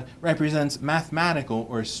rod represents mathematical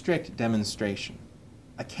or strict demonstration.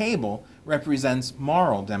 A cable represents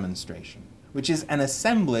moral demonstration, which is an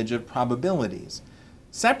assemblage of probabilities,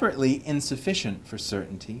 separately insufficient for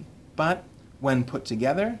certainty, but when put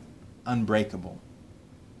together, unbreakable.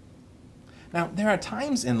 Now, there are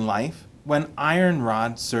times in life when iron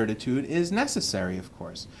rod certitude is necessary, of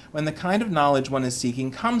course, when the kind of knowledge one is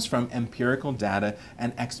seeking comes from empirical data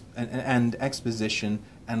and exposition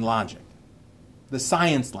and logic. The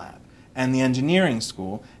science lab and the engineering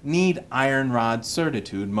school need iron rod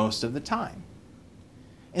certitude most of the time.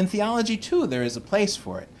 In theology, too, there is a place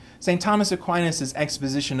for it. St. Thomas Aquinas'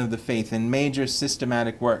 exposition of the faith in major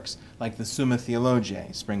systematic works like the Summa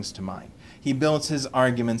Theologiae springs to mind. He builds his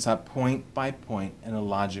arguments up point by point in a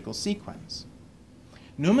logical sequence.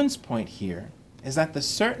 Newman's point here is that the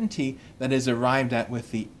certainty that is arrived at with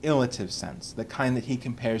the illative sense, the kind that he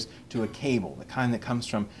compares to a cable, the kind that comes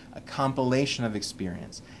from a compilation of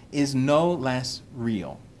experience, is no less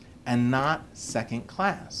real and not second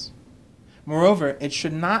class. Moreover, it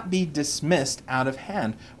should not be dismissed out of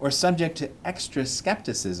hand or subject to extra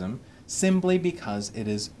skepticism simply because it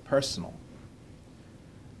is personal.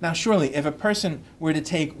 Now, surely, if a person were to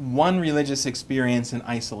take one religious experience in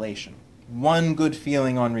isolation, one good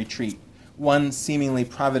feeling on retreat, one seemingly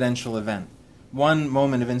providential event, one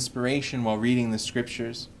moment of inspiration while reading the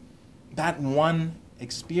scriptures, that one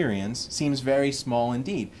experience seems very small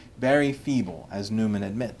indeed, very feeble, as Newman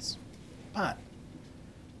admits. But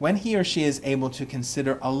when he or she is able to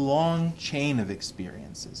consider a long chain of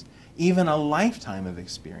experiences, even a lifetime of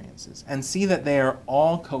experiences, and see that they are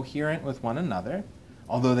all coherent with one another,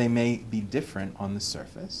 although they may be different on the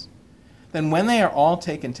surface, then when they are all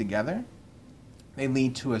taken together, they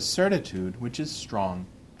lead to a certitude which is strong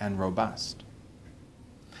and robust.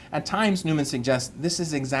 At times, Newman suggests this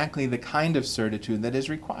is exactly the kind of certitude that is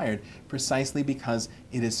required, precisely because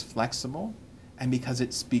it is flexible and because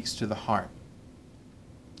it speaks to the heart.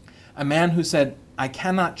 A man who said, "I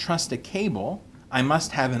cannot trust a cable, I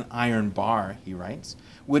must have an iron bar," he writes,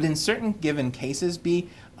 would in certain given cases be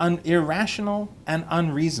irrational and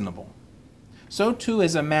unreasonable. So too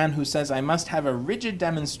is a man who says, "I must have a rigid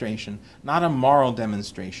demonstration, not a moral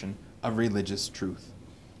demonstration of religious truth."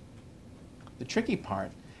 The tricky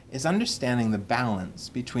part is understanding the balance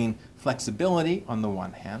between flexibility on the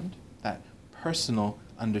one hand, that personal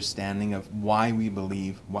understanding of why we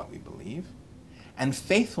believe what we believe, and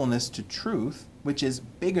faithfulness to truth, which is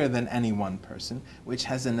bigger than any one person, which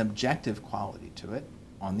has an objective quality to it,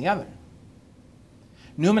 on the other.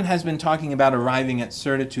 Newman has been talking about arriving at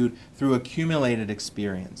certitude through accumulated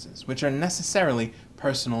experiences, which are necessarily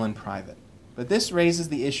personal and private. But this raises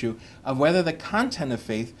the issue of whether the content of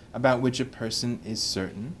faith about which a person is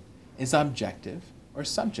certain is objective or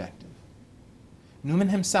subjective. Newman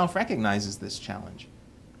himself recognizes this challenge.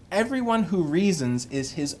 "Everyone who reasons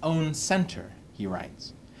is his own center," he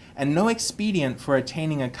writes, "and no expedient for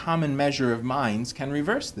attaining a common measure of minds can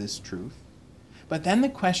reverse this truth. But then the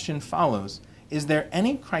question follows, is there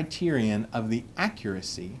any criterion of the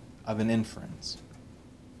accuracy of an inference?"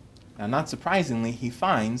 Now, not surprisingly, he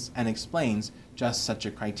finds and explains just such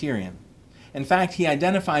a criterion. In fact, he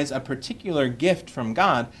identifies a particular gift from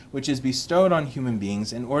God which is bestowed on human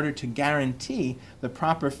beings in order to guarantee the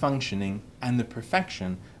proper functioning and the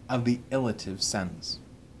perfection of the illative sense.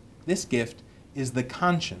 This gift is the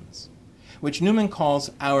conscience, which Newman calls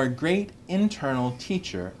our great internal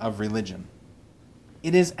teacher of religion.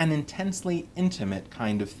 It is an intensely intimate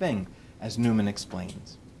kind of thing, as Newman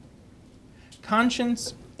explains.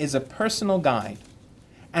 Conscience is a personal guide,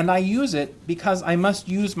 and I use it because I must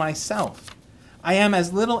use myself. I am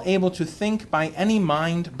as little able to think by any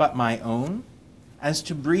mind but my own as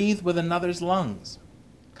to breathe with another's lungs.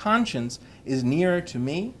 Conscience is nearer to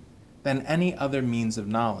me than any other means of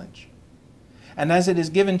knowledge. And as it is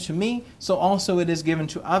given to me, so also it is given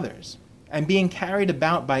to others. And being carried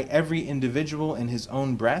about by every individual in his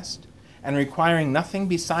own breast, and requiring nothing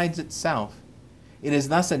besides itself, it is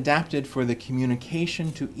thus adapted for the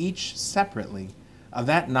communication to each separately of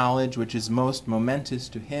that knowledge which is most momentous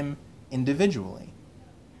to him individually.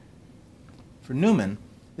 For Newman,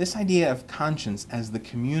 this idea of conscience as the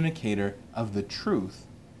communicator of the truth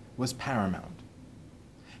was paramount.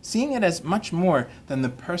 Seeing it as much more than the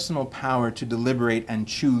personal power to deliberate and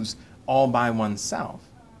choose all by oneself,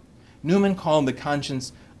 Newman called the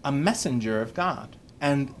conscience a messenger of God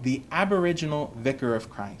and the aboriginal vicar of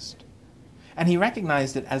Christ. And he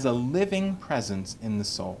recognized it as a living presence in the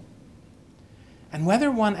soul. And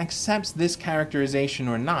whether one accepts this characterization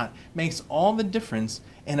or not makes all the difference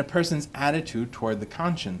in a person's attitude toward the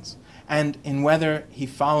conscience, and in whether he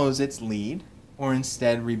follows its lead or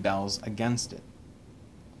instead rebels against it.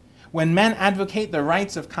 When men advocate the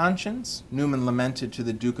rights of conscience, Newman lamented to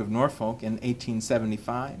the Duke of Norfolk in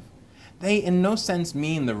 1875, they in no sense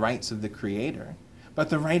mean the rights of the Creator, but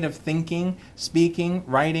the right of thinking, speaking,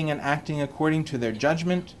 writing, and acting according to their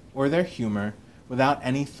judgment or their humor, without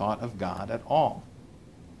any thought of God at all.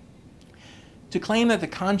 To claim that the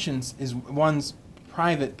conscience is one's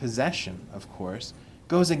private possession, of course,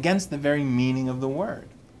 goes against the very meaning of the word.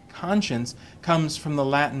 Conscience comes from the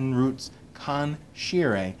Latin roots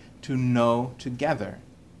conscire, to know together.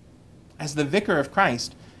 As the vicar of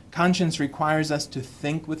Christ, conscience requires us to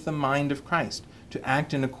think with the mind of Christ, to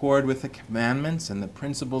act in accord with the commandments and the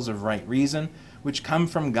principles of right reason, which come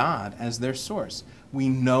from God as their source. We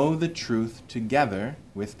know the truth together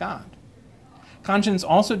with God. Conscience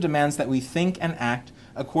also demands that we think and act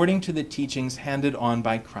according to the teachings handed on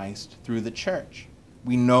by Christ through the church.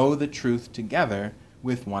 We know the truth together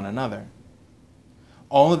with one another.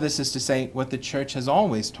 All of this is to say what the church has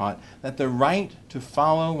always taught, that the right to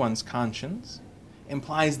follow one's conscience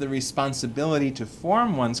implies the responsibility to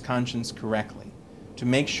form one's conscience correctly, to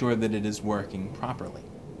make sure that it is working properly.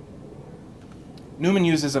 Newman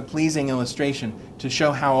uses a pleasing illustration to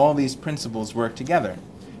show how all these principles work together.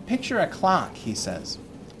 Picture a clock, he says,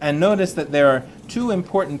 and notice that there are two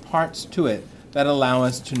important parts to it that allow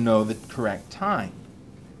us to know the correct time.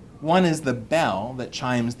 One is the bell that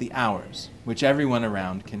chimes the hours, which everyone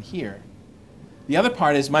around can hear. The other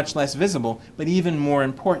part is much less visible, but even more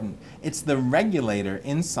important. It's the regulator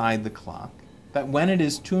inside the clock that, when it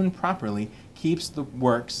is tuned properly, keeps the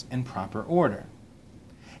works in proper order.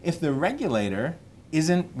 If the regulator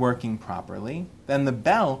isn't working properly, then the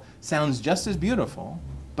bell sounds just as beautiful,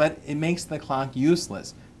 but it makes the clock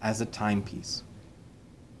useless as a timepiece.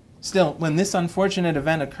 Still, when this unfortunate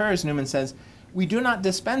event occurs, Newman says, we do not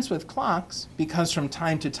dispense with clocks because from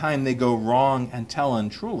time to time they go wrong and tell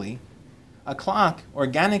untruly. A clock,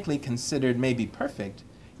 organically considered, may be perfect,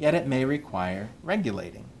 yet it may require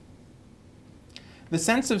regulating. The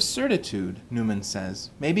sense of certitude, Newman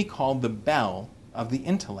says, may be called the bell of the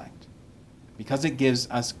intellect, because it gives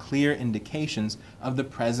us clear indications of the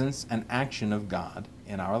presence and action of God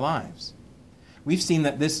in our lives. We've seen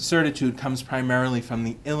that this certitude comes primarily from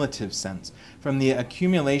the illative sense, from the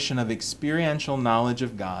accumulation of experiential knowledge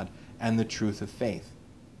of God and the truth of faith.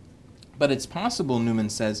 But it's possible, Newman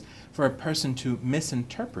says, for a person to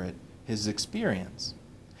misinterpret his experience.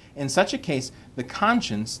 In such a case, the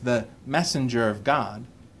conscience, the messenger of God,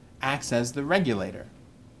 acts as the regulator.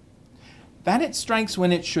 That it strikes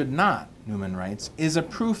when it should not, Newman writes, is a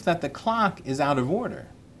proof that the clock is out of order,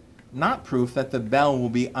 not proof that the bell will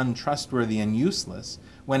be untrustworthy and useless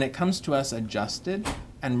when it comes to us adjusted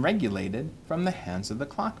and regulated from the hands of the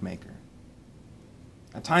clockmaker.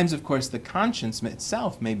 At times, of course, the conscience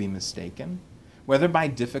itself may be mistaken, whether by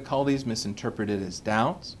difficulties misinterpreted as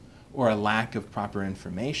doubts, or a lack of proper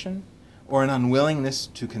information, or an unwillingness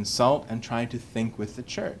to consult and try to think with the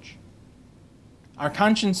church. Our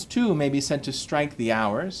conscience, too, may be said to strike the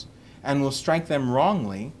hours, and will strike them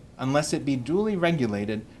wrongly unless it be duly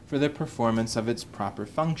regulated for the performance of its proper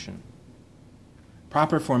function.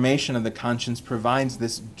 Proper formation of the conscience provides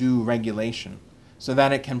this due regulation, so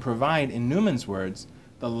that it can provide, in Newman's words,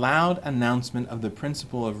 the loud announcement of the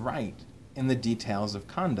principle of right in the details of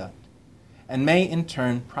conduct, and may in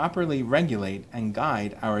turn properly regulate and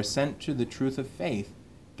guide our assent to the truth of faith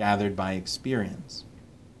gathered by experience.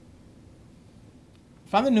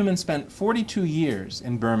 Father Newman spent 42 years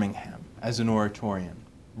in Birmingham as an oratorian,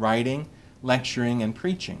 writing, lecturing, and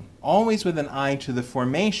preaching, always with an eye to the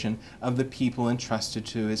formation of the people entrusted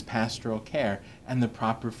to his pastoral care and the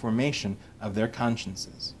proper formation of their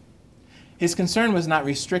consciences. His concern was not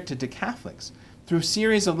restricted to Catholics. Through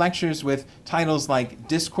series of lectures with titles like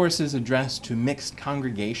Discourses Addressed to Mixed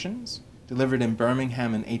Congregations, delivered in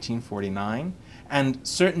Birmingham in 1849, and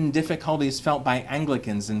Certain Difficulties Felt by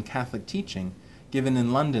Anglicans in Catholic Teaching, given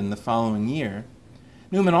in London the following year,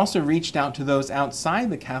 Newman also reached out to those outside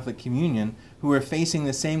the Catholic communion who were facing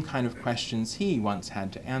the same kind of questions he once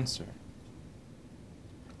had to answer.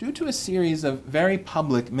 Due to a series of very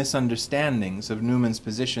public misunderstandings of Newman's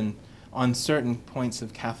position on certain points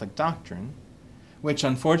of Catholic doctrine, which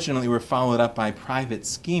unfortunately were followed up by private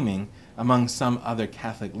scheming among some other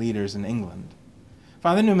Catholic leaders in England,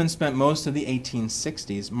 Father Newman spent most of the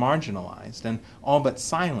 1860s marginalized and all but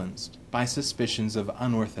silenced by suspicions of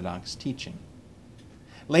unorthodox teaching.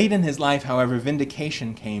 Late in his life, however,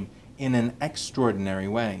 vindication came in an extraordinary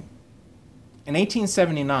way. In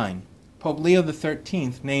 1879, Pope Leo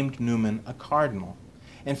XIII named Newman a cardinal.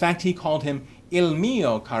 In fact, he called him Il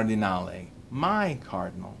mio cardinale, my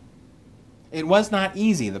cardinal. It was not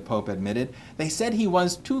easy, the Pope admitted. They said he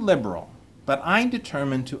was too liberal, but I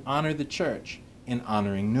determined to honor the Church in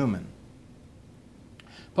honoring Newman.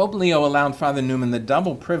 Pope Leo allowed Father Newman the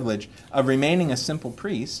double privilege of remaining a simple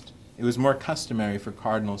priest — it was more customary for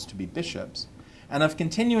cardinals to be bishops — and of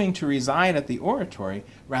continuing to reside at the oratory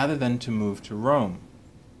rather than to move to Rome.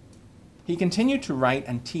 He continued to write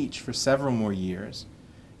and teach for several more years.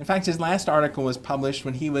 In fact, his last article was published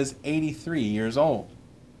when he was 83 years old.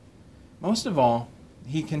 Most of all,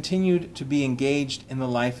 he continued to be engaged in the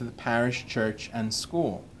life of the parish church and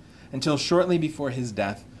school, until shortly before his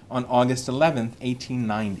death on August 11,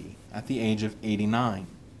 1890, at the age of 89.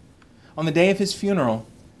 On the day of his funeral,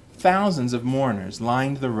 thousands of mourners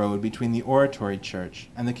lined the road between the oratory church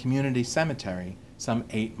and the community cemetery some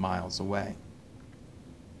 8 miles away.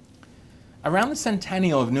 Around the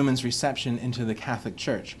centennial of Newman's reception into the Catholic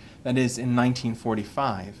Church, that is, in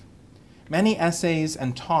 1945, many essays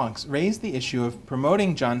and talks raised the issue of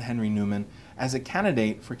promoting John Henry Newman as a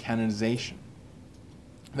candidate for canonization.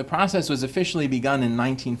 The process was officially begun in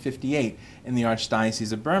 1958 in the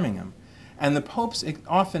Archdiocese of Birmingham, and the popes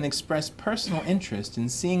often expressed personal interest in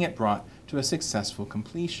seeing it brought to a successful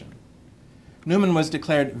completion. Newman was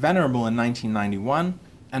declared venerable in 1991,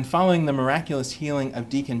 and following the miraculous healing of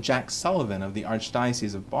Deacon Jack Sullivan of the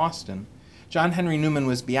Archdiocese of Boston, John Henry Newman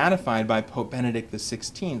was beatified by Pope Benedict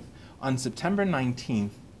XVI on September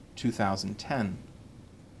 19, 2010.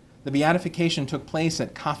 The beatification took place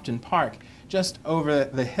at Cofton Park, just over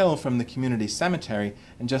the hill from the community cemetery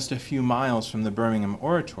and just a few miles from the Birmingham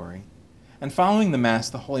Oratory. And following the Mass,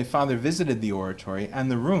 the Holy Father visited the oratory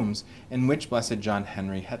and the rooms in which Blessed John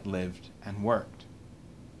Henry had lived and worked.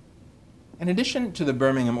 In addition to the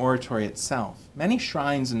Birmingham Oratory itself, many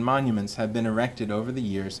shrines and monuments have been erected over the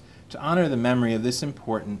years to honor the memory of this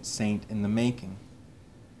important saint in the making.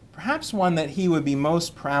 Perhaps one that he would be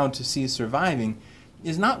most proud to see surviving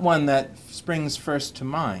is not one that springs first to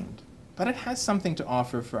mind, but it has something to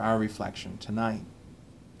offer for our reflection tonight.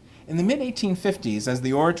 In the mid-1850s, as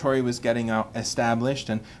the oratory was getting established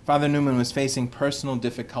and Father Newman was facing personal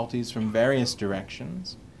difficulties from various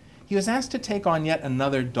directions, he was asked to take on yet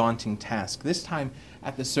another daunting task, this time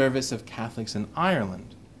at the service of Catholics in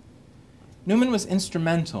Ireland. Newman was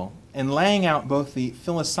instrumental in laying out both the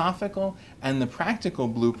philosophical and the practical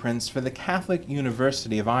blueprints for the Catholic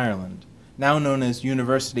University of Ireland, now known as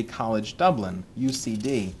University College Dublin,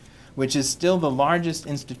 UCD, which is still the largest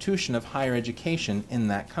institution of higher education in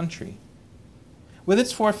that country. With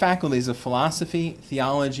its 4 faculties of philosophy,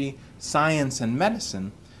 theology, science, and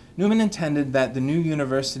medicine, Newman intended that the new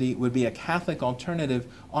university would be a Catholic alternative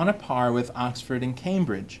on a par with Oxford and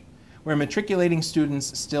Cambridge, where matriculating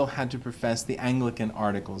students still had to profess the Anglican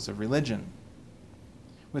articles of religion.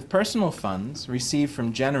 With personal funds received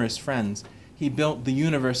from generous friends, he built the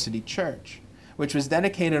University Church, which was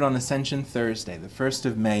dedicated on Ascension Thursday, the 1st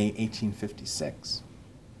of May, 1856.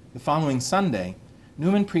 The following Sunday,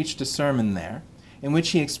 Newman preached a sermon there in which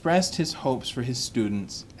he expressed his hopes for his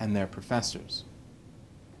students and their professors.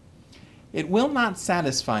 "It will not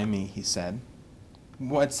satisfy me," he said,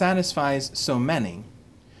 "what satisfies so many,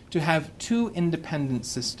 to have 2 independent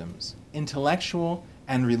systems, intellectual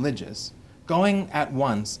and religious, going at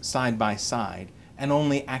once side by side and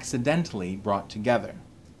only accidentally brought together.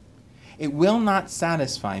 It will not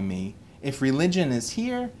satisfy me if religion is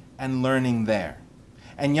here and learning there,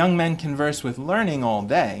 and young men converse with learning all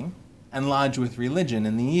day and lodge with religion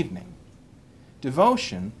in the evening.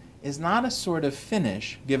 Devotion is not a sort of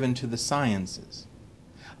finish given to the sciences.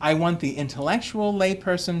 I want the intellectual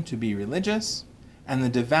layperson to be religious and the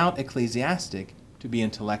devout ecclesiastic to be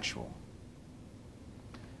intellectual."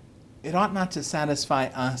 It ought not to satisfy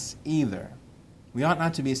us either. We ought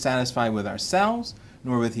not to be satisfied with ourselves,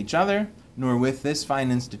 nor with each other, nor with this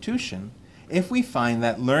fine institution, if we find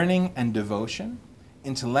that learning and devotion,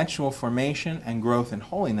 intellectual formation and growth in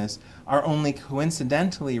holiness are only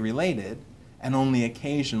coincidentally related and only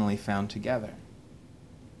occasionally found together.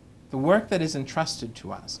 The work that is entrusted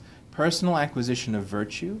to us, personal acquisition of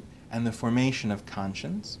virtue and the formation of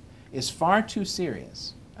conscience, is far too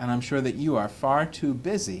serious, and I'm sure that you are far too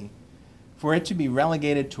busy for it to be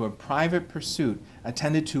relegated to a private pursuit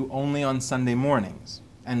attended to only on Sunday mornings,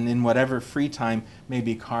 and in whatever free time may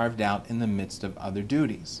be carved out in the midst of other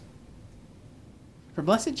duties. For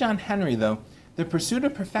Blessed John Henry, though, the pursuit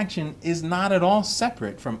of perfection is not at all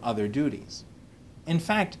separate from other duties. In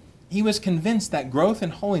fact, he was convinced that growth in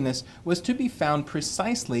holiness was to be found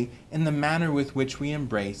precisely in the manner with which we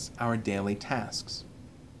embrace our daily tasks.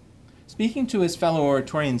 Speaking to his fellow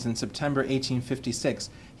Oratorians in September 1856,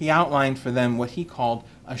 he outlined for them what he called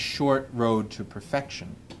a short road to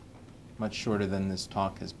perfection. Much shorter than this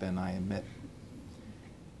talk has been, I admit.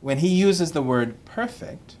 When he uses the word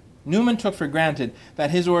perfect, Newman took for granted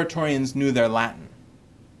that his Oratorians knew their Latin.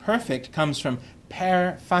 Perfect comes from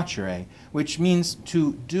per facere, which means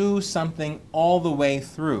to do something all the way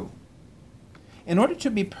through. In order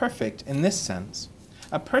to be perfect in this sense,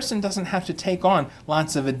 a person doesn't have to take on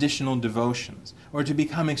lots of additional devotions or to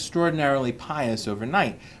become extraordinarily pious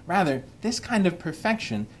overnight. Rather, this kind of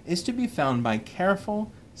perfection is to be found by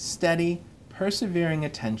careful, steady, persevering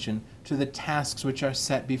attention to the tasks which are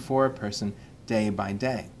set before a person day by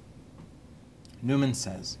day. Newman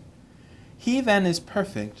says, "He then is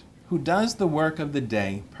perfect who does the work of the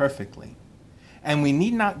day perfectly, and we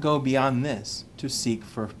need not go beyond this to seek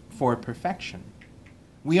for perfection.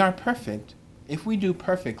 We are perfect if we do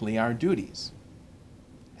perfectly our duties."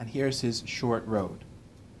 And here's his short road.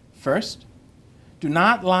 First, do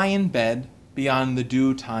not lie in bed beyond the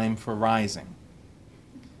due time for rising.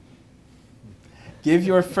 Give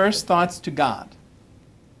your first thoughts to God.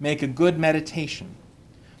 Make a good meditation.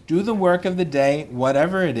 Do the work of the day,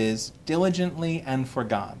 whatever it is, diligently and for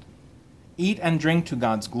God. Eat and drink to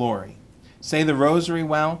God's glory. Say the rosary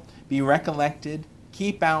well, be recollected,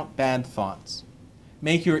 keep out bad thoughts.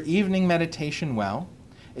 Make your evening meditation well,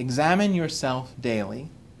 examine yourself daily,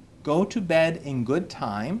 go to bed in good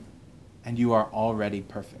time, and you are already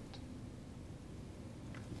perfect.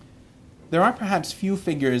 There are perhaps few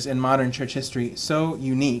figures in modern church history so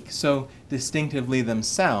unique, so distinctively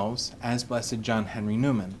themselves as Blessed John Henry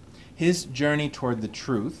Newman. His journey toward the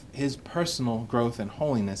truth, his personal growth and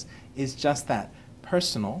holiness, is just that,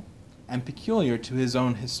 personal and peculiar to his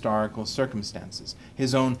own historical circumstances,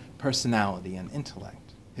 his own personality and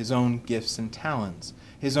intellect, his own gifts and talents,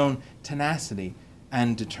 his own tenacity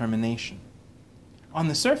and determination. On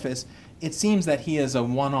the surface, it seems that he is a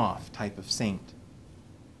one-off type of saint.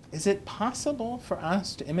 Is it possible for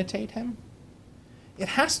us to imitate him? It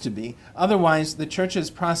has to be, otherwise the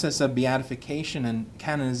Church's process of beatification and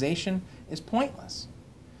canonization is pointless.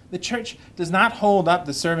 The Church does not hold up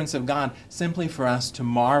the servants of God simply for us to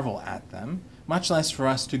marvel at them, much less for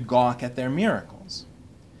us to gawk at their miracles.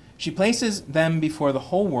 She places them before the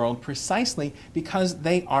whole world precisely because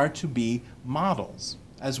they are to be models,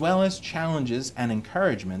 as well as challenges and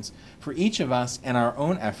encouragements for each of us in our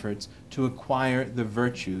own efforts to acquire the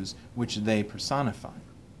virtues which they personify.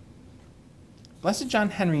 Blessed John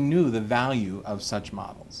Henry knew the value of such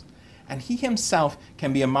models, and he himself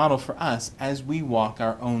can be a model for us as we walk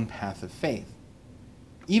our own path of faith.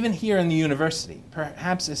 Even here in the university,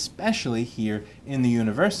 perhaps especially here in the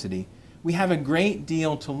university, we have a great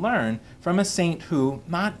deal to learn from a saint who,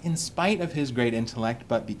 not in spite of his great intellect,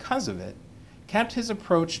 but because of it, kept his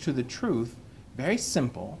approach to the truth very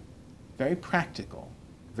simple, very practical,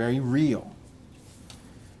 very real.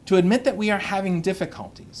 To admit that we are having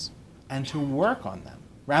difficulties and to work on them,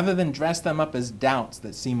 rather than dress them up as doubts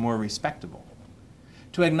that seem more respectable.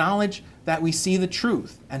 To acknowledge that we see the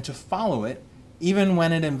truth and to follow it even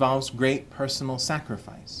when it involves great personal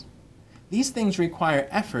sacrifice. These things require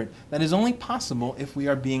effort that is only possible if we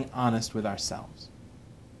are being honest with ourselves.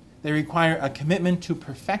 They require a commitment to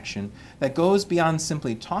perfection that goes beyond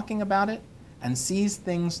simply talking about it and sees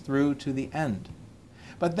things through to the end.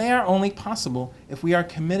 But they are only possible if we are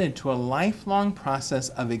committed to a lifelong process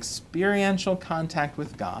of experiential contact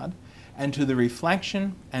with God and to the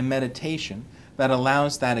reflection and meditation that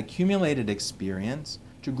allows that accumulated experience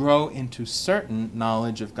to grow into certain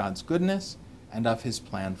knowledge of God's goodness and of his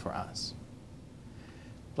plan for us.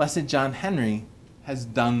 Blessed John Henry has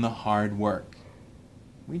done the hard work.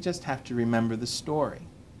 We just have to remember the story.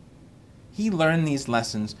 He learned these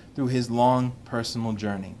lessons through his long personal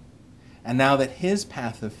journey. And now that his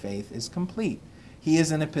path of faith is complete, he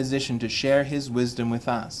is in a position to share his wisdom with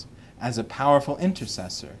us as a powerful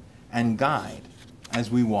intercessor and guide as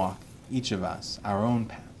we walk, each of us, our own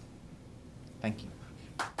path. Thank you.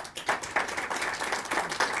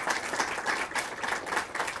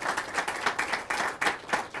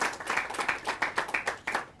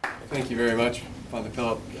 Thank you very much, Father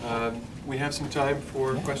Philip. We have some time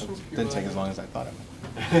for questions. It didn't take as long as I thought it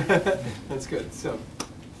would. That's good. So,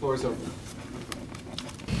 floor is open.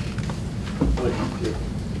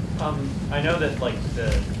 I know that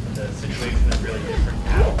the situation is really different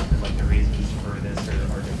now, and the reasons for this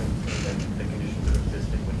are different than the conditions that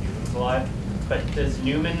existed when Newman was alive. But does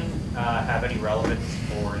Newman have any relevance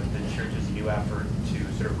for the Church's new effort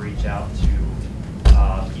to sort of reach out to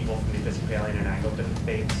people from the Episcopalian and Anglican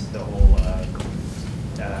faiths, the whole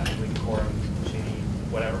Anglican Quorum,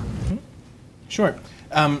 whatever? Mm-hmm. Sure.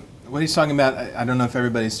 What he's talking about, I don't know if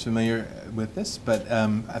everybody's familiar with this, but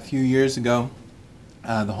a few years ago,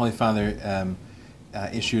 the Holy Father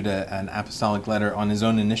issued an apostolic letter on his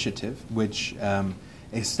own initiative, which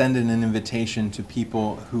extended an invitation to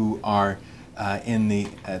people who are in the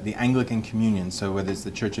Anglican Communion, so whether it's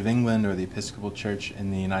the Church of England or the Episcopal Church in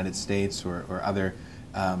the United States or other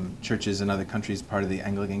churches in other countries part of the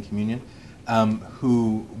Anglican Communion,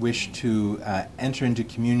 who wish to enter into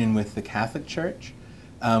communion with the Catholic Church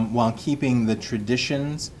while keeping the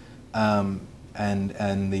traditions and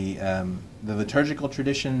the liturgical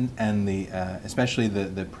tradition and especially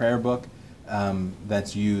the prayer book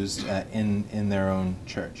that's used in their own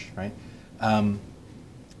church, right?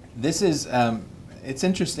 This is it's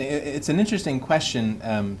interesting. It's an interesting question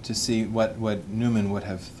to see what Newman would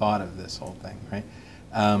have thought of this whole thing, right?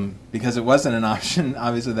 Because it wasn't an option,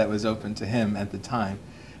 obviously, that was open to him at the time,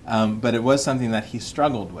 but it was something that he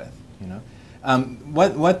struggled with. You know,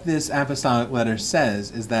 what this apostolic letter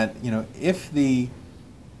says is that if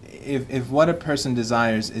what a person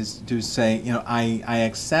desires is to say, I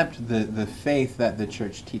accept the faith that the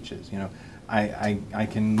Church teaches. I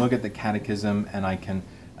can look at the Catechism and I can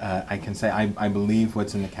say I believe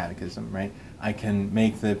what's in the Catechism, right? I can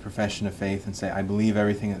make the profession of faith and say I believe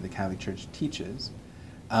everything that the Catholic Church teaches,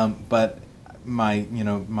 but I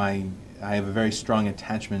have a very strong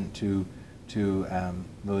attachment to the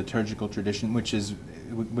liturgical tradition,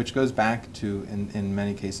 which goes back to in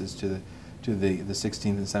many cases to to the 16th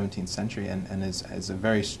and 17th century, and is a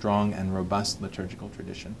very strong and robust liturgical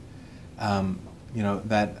tradition.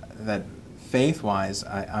 That faith-wise,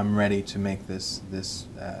 I'm ready to make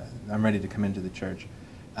I'm ready to come into the church.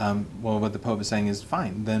 Well, what the Pope is saying is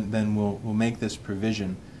fine. Then we'll make this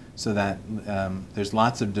provision so that there's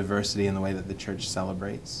lots of diversity in the way that the church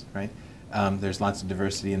celebrates, right? There's lots of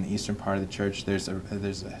diversity in the eastern part of the church. There's a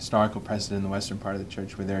historical precedent in the western part of the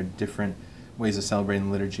church where there are different ways of celebrating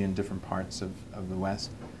the liturgy in different parts of the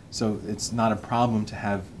West. So it's not a problem to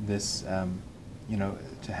have this,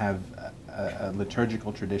 to have a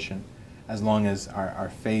liturgical tradition as long as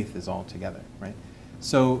our faith is all together, right?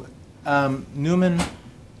 So Newman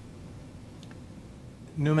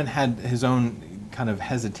had his own kind of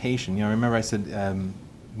hesitation. Remember I said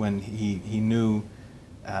when he knew,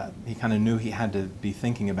 he kind of knew he had to be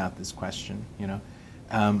thinking about this question,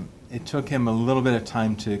 it took him a little bit of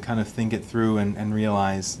time to kind of think it through and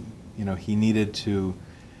realize, he needed to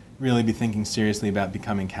really be thinking seriously about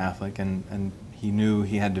becoming Catholic, and he knew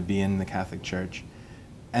he had to be in the Catholic Church.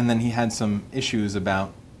 And then he had some issues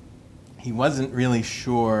about, he wasn't really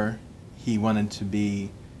sure he wanted to be,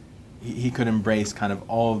 he could embrace kind of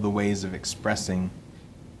all of the ways of expressing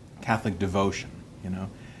Catholic devotion,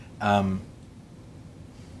 I'm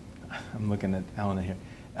looking at Elena here.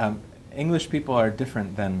 English people are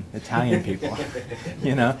different than Italian people,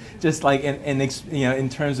 just like in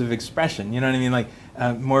terms of expression, you know what I mean? Like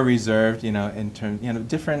more reserved, in terms,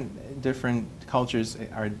 different cultures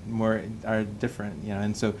are different,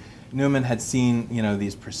 and so Newman had seen,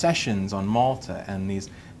 these processions on Malta and he'd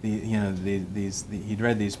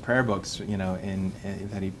read these prayer books,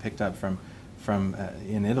 that he picked up from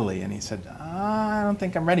in Italy, and he said, I don't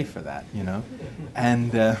think I'm ready for that,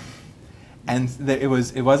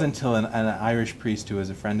 it wasn't until an Irish priest who was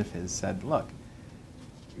a friend of his said, look,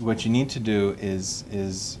 what you need to do is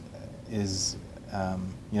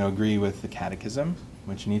agree with the catechism.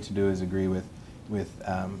 What you need to do is agree with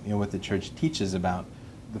what the church teaches about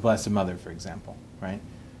the Blessed Mother, for example, right?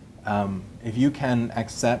 If you can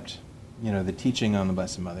accept, the teaching on the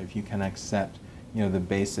Blessed Mother, if you can accept, the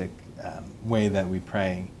basic way that we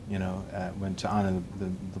pray, when to honor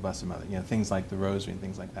the Blessed Mother, things like the Rosary and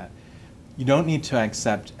things like that. You don't need to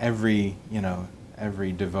accept every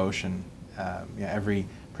devotion, every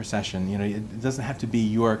procession. It doesn't have to be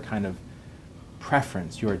your kind of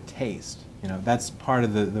preference, your taste. That's part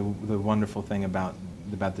of the wonderful thing about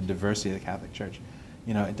the diversity of the Catholic Church.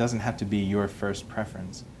 It doesn't have to be your first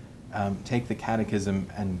preference. Take the catechism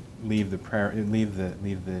and leave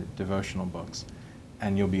the devotional books,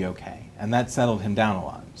 and you'll be okay. And that settled him down a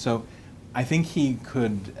lot. So I think he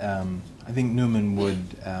could. I think Newman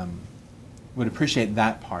would appreciate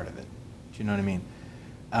that part of it. Do you know what I mean?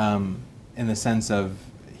 In the sense of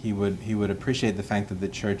he would appreciate the fact that the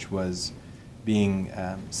church was being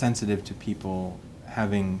sensitive to people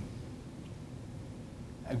having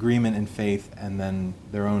agreement in faith and then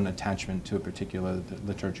their own attachment to a particular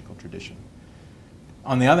liturgical tradition.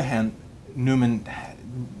 On the other hand, Newman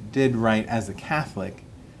did write as a Catholic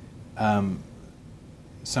some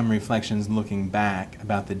reflections looking back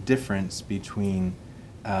about the difference between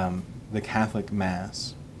the Catholic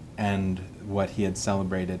Mass and what he had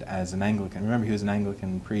celebrated as an Anglican. Remember, he was an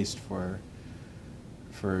Anglican priest for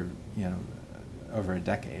over a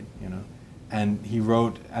decade, and he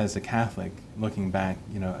wrote as a Catholic, looking back,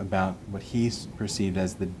 about what he perceived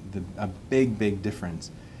as a big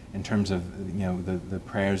difference in terms of the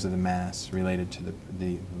prayers of the Mass related to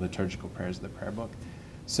the liturgical prayers of the prayer book.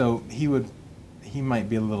 So he might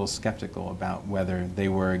be a little skeptical about whether they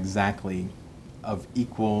were exactly of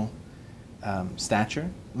equal stature,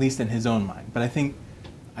 at least in his own mind. But I think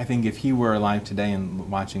if he were alive today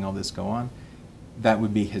and watching all this go on, that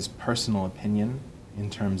would be his personal opinion in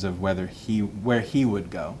terms of where he would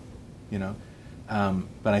go,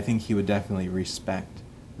 But I think he would definitely respect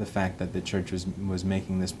the fact that the church was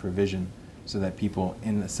making this provision so that people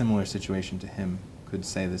in a similar situation to him could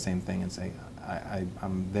say the same thing and say,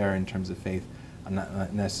 I'm there in terms of faith, I'm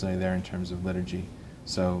not necessarily there in terms of liturgy.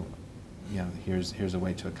 So, here's a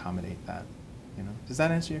way to accommodate that. Does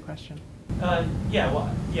that answer your question? My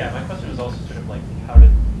question was also sort of like, how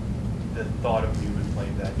did the thought of Newman play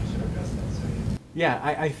that? You sort of addressed that. So yeah,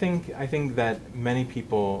 I think that many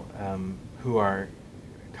people who are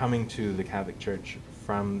coming to the Catholic Church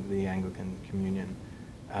from the Anglican Communion,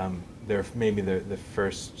 they're maybe the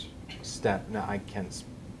first step. Now, I can't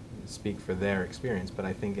speak for their experience, but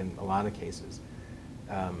I think in a lot of cases,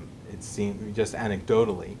 it seems, just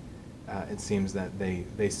anecdotally, it seems that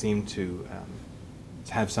they seem to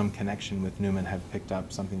have some connection with Newman have picked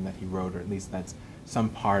up something that he wrote, or at least that's some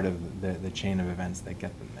part of the chain of events that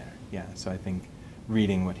get them there. Yeah, so I think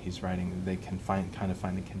reading what he's writing, they can find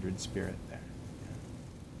a kindred spirit there.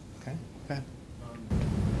 Yeah. Okay, go ahead.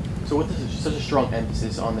 So with such a strong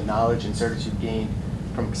emphasis on the knowledge and certitude gained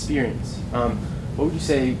from experience, what would you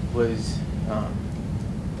say was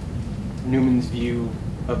Newman's view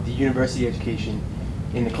of the university education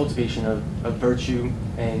in the cultivation of virtue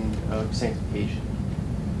and of sanctification?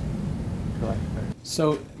 Go ahead.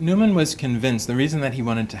 So Newman was convinced, the reason that he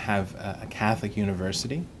wanted to have a Catholic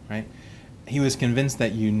university, right? He was convinced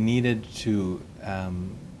that you needed to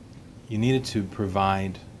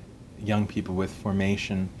provide young people with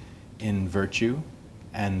formation in virtue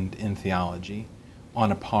and in theology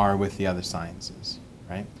on a par with the other sciences,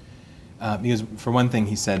 right? Because for one thing,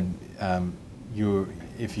 he said,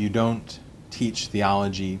 if you don't teach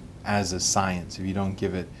theology as a science, if you don't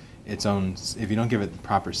give it the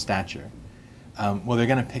proper stature, well, they're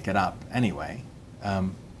going to pick it up anyway,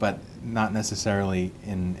 but not necessarily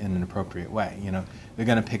in an appropriate way. You know, they're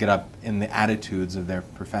going to pick it up in the attitudes of their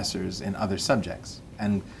professors in other subjects.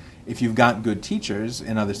 And if you've got good teachers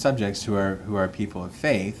in other subjects who are people of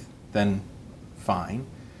faith, then fine.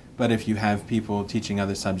 But if you have people teaching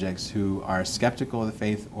other subjects who are skeptical of the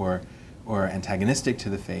faith or antagonistic to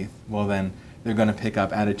the faith, well, then they're going to pick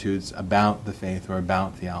up attitudes about the faith or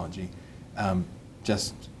about theology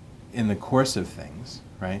just in the course of things,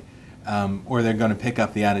 right? Or they're going to pick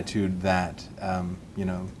up the attitude that,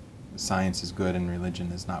 science is good and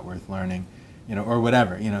religion is not worth learning, or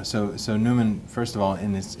whatever, So Newman, first of all,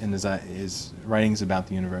 in his writings about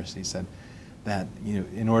the university, said that,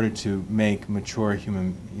 in order to make mature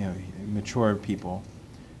mature people,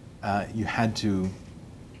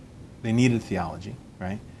 they needed theology,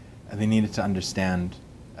 right? They needed to understand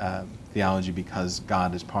theology because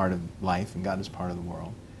God is part of life and God is part of the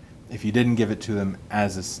world. If you didn't give it to them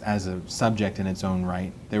as a subject in its own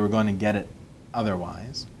right, they were going to get it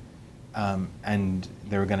otherwise, and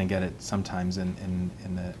they were going to get it sometimes in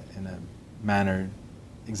a manner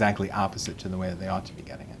exactly opposite to the way that they ought to be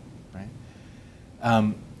getting it, right?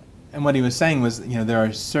 And what he was saying was, there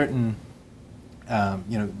are certain,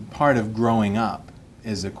 part of growing up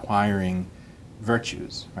is acquiring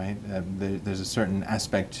virtues, right? There's a certain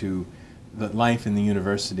aspect to the life in the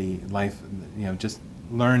university, life, just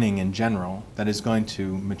learning in general, that is going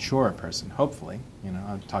to mature a person, hopefully.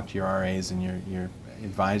 I'll talk to your RAs and your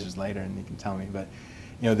advisors later and you can tell me, but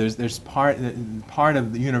there's part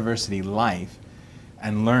of the university life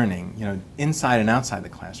and learning, inside and outside the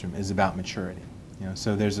classroom, is about maturity.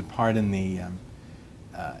 So there's a part in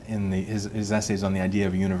his essays on the idea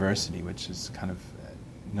of a university, which is kind of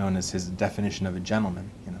known as his definition of a gentleman.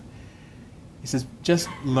 He says just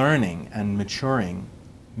learning and maturing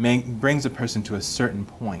brings a person to a certain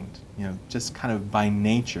point. Just kind of by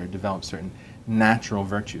nature develops certain natural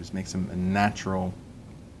virtues, makes them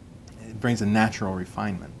it brings a natural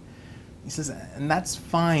refinement. He says, and that's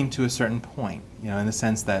fine to a certain point. In the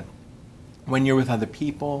sense that when you're with other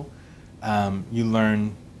people, you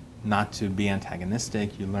learn not to be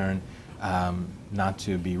antagonistic. You learn not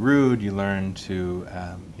to be rude. You learn to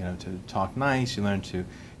to talk nice. You learn to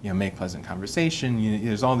make pleasant conversation.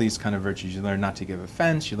 There's all these kind of virtues. You learn not to give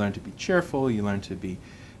offense. You learn to be cheerful. You learn to be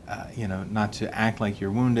not to act like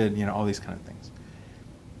you're wounded. All these kind of things.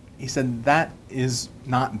 He said that is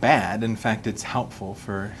not bad. In fact, it's helpful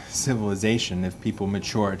for civilization if people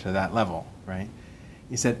mature to that level, right?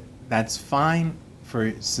 He said that's fine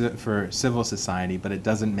for civil society, but it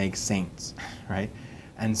doesn't make saints, right?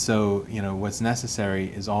 And so, what's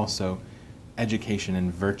necessary is also education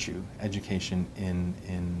in virtue, education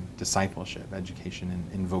in discipleship, education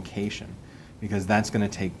in vocation, because that's going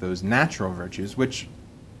to take those natural virtues, which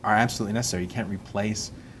are absolutely necessary. You can't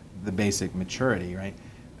replace the basic maturity, right?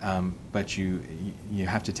 But you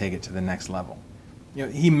have to take it to the next level.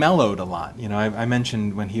 He mellowed a lot. I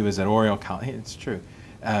mentioned when he was at Oriel College. It's true.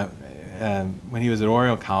 When he was at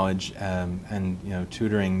Oriel College and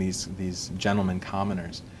tutoring these gentlemen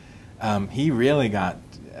commoners, he really got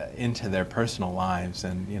into their personal lives,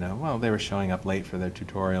 and they were showing up late for their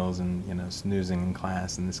tutorials and snoozing in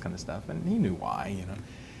class and this kind of stuff, and he knew why,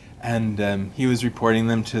 and he was reporting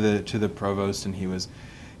them to the provost, and he was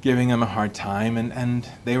giving them a hard time, and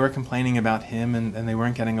they were complaining about him, and they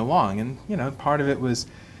weren't getting along, and part of it was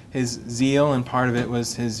his zeal, and part of it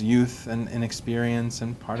was his youth and inexperience,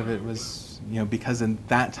 and part of it was because in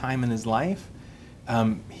that time in his life,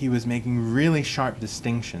 he was making really sharp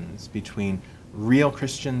distinctions between real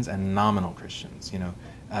Christians and nominal Christians.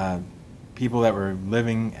 People that were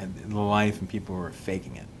living the life and people who were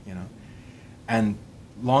faking it. And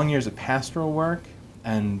long years of pastoral work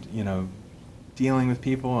and dealing with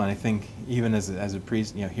people, and I think even as a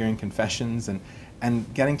priest, hearing confessions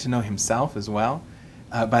and getting to know himself as well.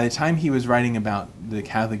 By the time he was writing about the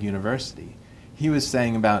Catholic University, he was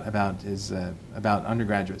saying about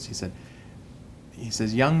undergraduates. He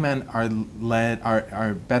says young men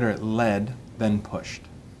are better led than pushed.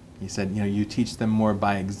 He said, you teach them more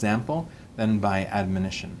by example than by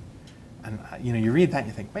admonition. And you read that and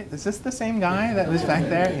you think, wait, is this the same guy that was back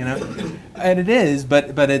there? And it is,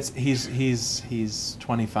 but he's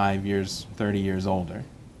 25 years, 30 years older,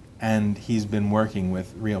 and he's been working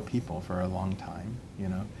with real people for a long time,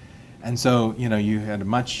 and so you had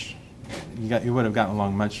you would have gotten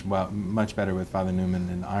along much better with Father Newman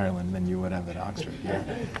in Ireland than you would have at Oxford,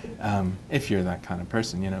 if you're that kind of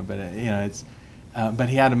person, But it's. But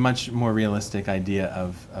he had a much more realistic idea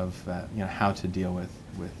of how to deal with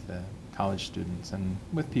college students and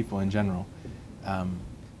with people in general,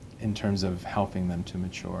 in terms of helping them to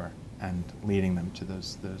mature and leading them to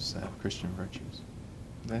those Christian virtues.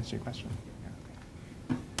 Does that answer your question?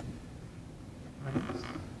 Yeah,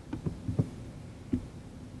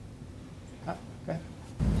 okay.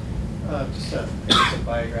 Go ahead. Just a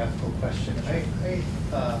biographical question. I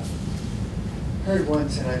heard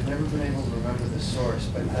once, and I've never been able to remember the source,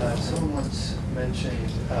 but someone once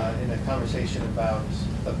mentioned in a conversation about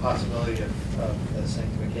the possibility of the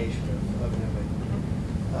sanctification of Newman.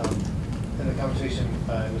 In the conversation,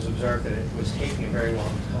 it was observed that it was taking a very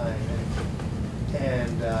long time,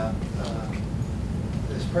 and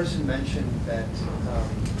this person mentioned that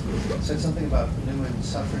said something about Newman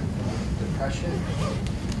suffering from depression,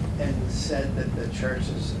 and said that the church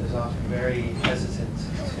is often very hesitant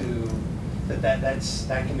to. That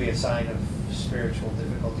can be a sign of spiritual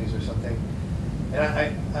difficulties or something, and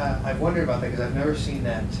I wonder about that because I've never seen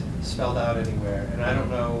that spelled out anywhere, and I don't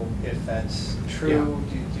know if that's true.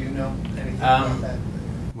 Yeah. Do you know anything about that?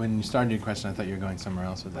 When you started your question, I thought you were going somewhere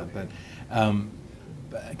else with that, but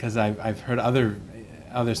because I've heard other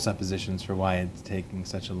suppositions for why it's taking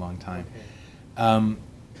such a long time. Okay.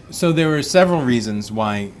 So there were several reasons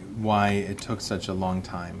why it took such a long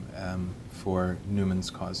time. For Newman's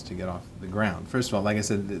cause to get off the ground. First of all, like I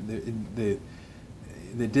said, it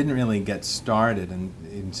didn't really get started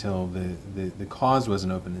until the cause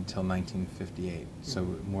wasn't opened until 1958. So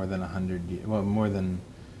more than 100 years, well, more than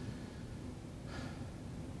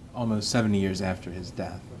almost 70 years after his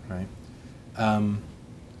death, right?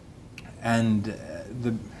 And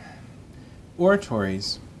the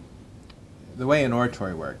oratories, the way an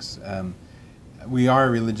oratory works, we are a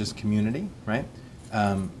religious community, right?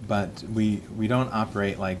 But we don't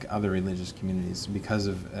operate like other religious communities because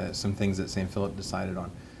of some things that St. Philip decided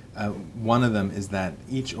on. One of them is that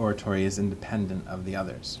each oratory is independent of the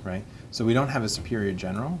others, right? So we don't have a superior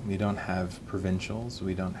general, we don't have provincials,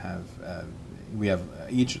 we have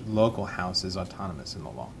each local house is autonomous in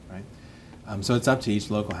the law, right? So it's up to each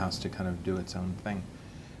local house to kind of do its own thing,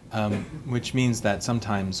 which means that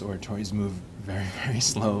sometimes oratories move very, very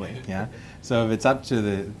slowly, yeah? So if it's up to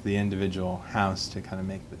the individual house to kind of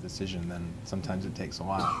make the decision, then sometimes it takes a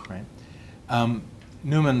while, right?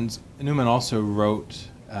 Newman also wrote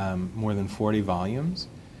more than 40 volumes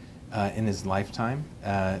in his lifetime,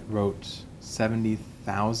 wrote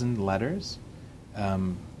 70,000 letters,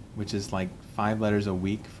 which is like 5 letters a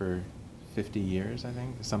week for 50 years, I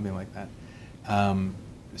think, something like that. And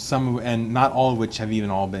not all of which have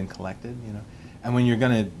even all been collected, And when you're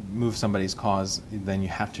going to move somebody's cause, then you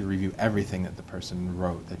have to review everything that the person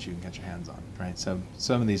wrote that you can get your hands on, right? So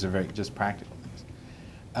some of these are very just practical things.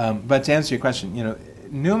 But to answer your question,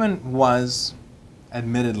 Newman was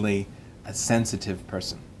admittedly a sensitive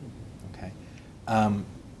person, okay?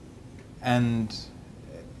 And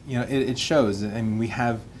it shows. I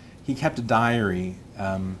mean, he kept a diary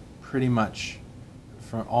pretty much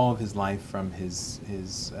for all of his life from his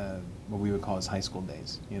what we would call his high school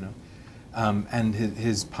days, and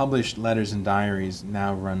his published letters and diaries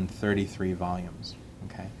now run 33 volumes,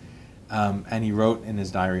 okay? And he wrote in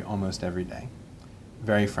his diary almost every day,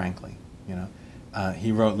 very frankly,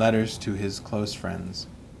 He wrote letters to his close friends,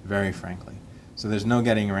 very frankly. So there's no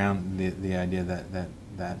getting around the idea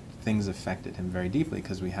that things affected him very deeply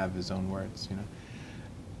because we have his own words,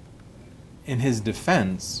 In his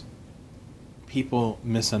defense, people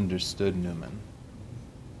misunderstood Newman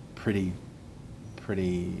pretty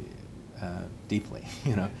deeply,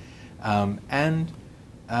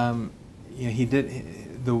 he did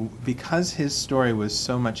because his story was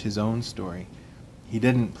so much his own story. He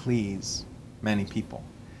didn't please many people.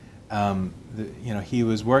 He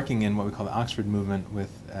was working in what we call the Oxford movement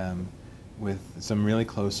with some really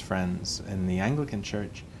close friends in the Anglican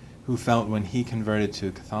Church, who felt when he converted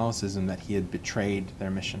to Catholicism that he had betrayed their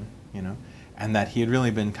mission, you know, and that he had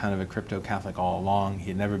really been kind of a crypto-Catholic all along. He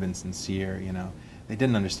had never been sincere, you know. They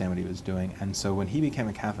didn't understand what he was doing, and so when he became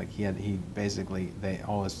a Catholic,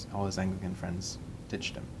 all his Anglican friends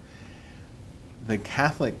ditched him. The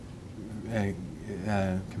Catholic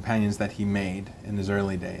companions that he made in his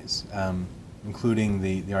early days, including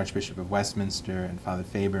the Archbishop of Westminster and Father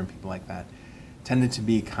Faber and people like that, tended to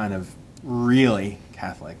be kind of really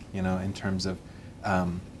Catholic, you know, in terms of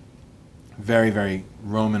very, very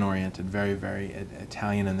Roman-oriented, very, very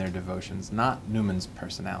Italian in their devotions, not Newman's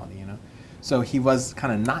personality, you know. So he was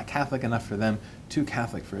kind of not Catholic enough for them, too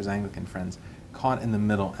Catholic for his Anglican friends, caught in the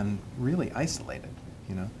middle and really isolated,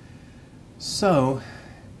 you know. So,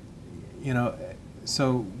 you know,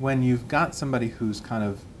 so when you've got somebody who's kind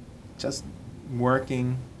of just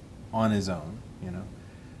working on his own, you know,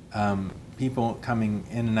 people coming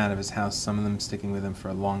in and out of his house, some of them sticking with him for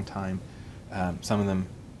a long time, some of them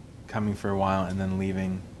coming for a while and then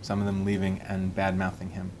leaving, some of them leaving and bad-mouthing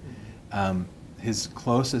him. His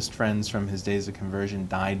closest friends from his days of conversion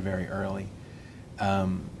died very early.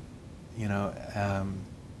 You know,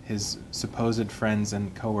 his supposed friends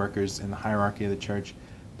and co-workers in the hierarchy of the church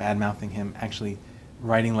bad-mouthing him, actually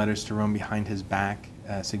writing letters to Rome behind his back,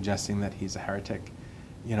 suggesting that he's a heretic.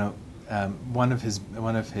 You know, one of his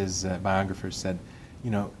biographers said, you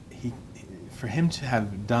know, for him to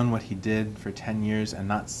have done what he did for 10 years and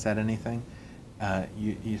not said anything,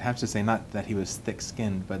 you'd have to say not that he was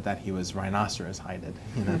thick-skinned, but that he was rhinoceros-hided,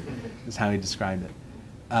 you know, is how he described it.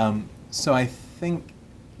 So I think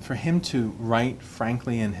for him to write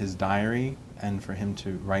frankly in his diary, and for him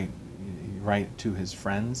to write to his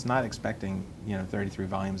friends, not expecting, you know, 33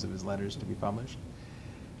 volumes of his letters to be published,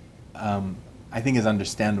 I think is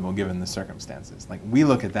understandable given the circumstances. Like, we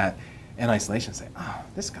look at that in isolation and say, oh,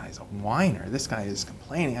 this guy's a whiner, this guy is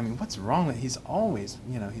complaining, I mean, what's wrong with, he's always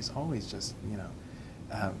just, you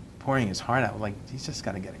know, pouring his heart out, like, he's just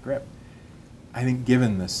got to get a grip. I think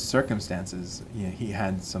given the circumstances, you know, he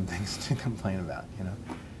had some things to complain about, you know.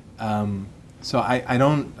 So I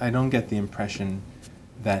don't get the impression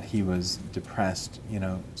that he was depressed, you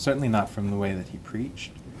know, certainly not from the way that he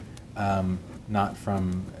preached, not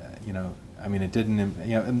from, you know, I mean, it didn't,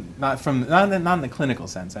 you know, not in the clinical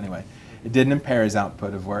sense anyway. It didn't impair his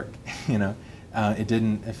output of work, you know. It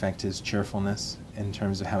didn't affect his cheerfulness in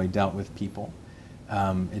terms of how he dealt with people.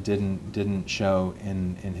 It didn't show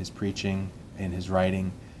in his preaching, in his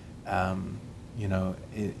writing. You know,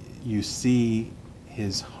 you see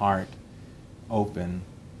his heart open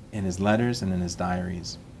in his letters and in his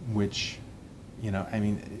diaries, which, you know, I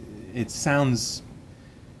mean, it sounds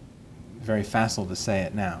very facile to say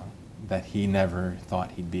it now, that he never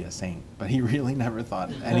thought he'd be a saint, but he really never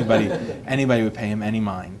thought anybody would pay him any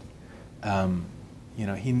mind. You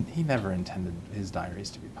know, he never intended his diaries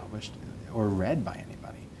to be published or read by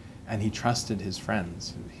anybody, and he trusted his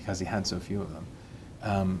friends because he had so few of them.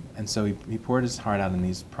 And so he poured his heart out in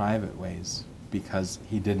these private ways because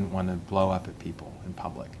he didn't want to blow up at people in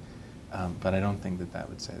public. But I don't think that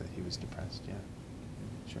would say that he was depressed. Yeah,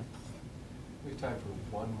 sure. We have time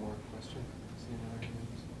for one more question. See another hand?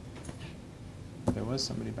 There was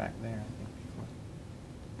somebody back there, I think,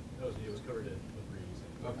 before. It was covered at the breeze.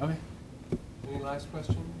 Okay. Any last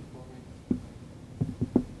question before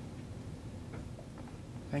we?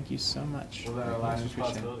 Thank you so much. Well, our last I appreciate it.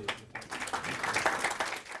 Responsibility.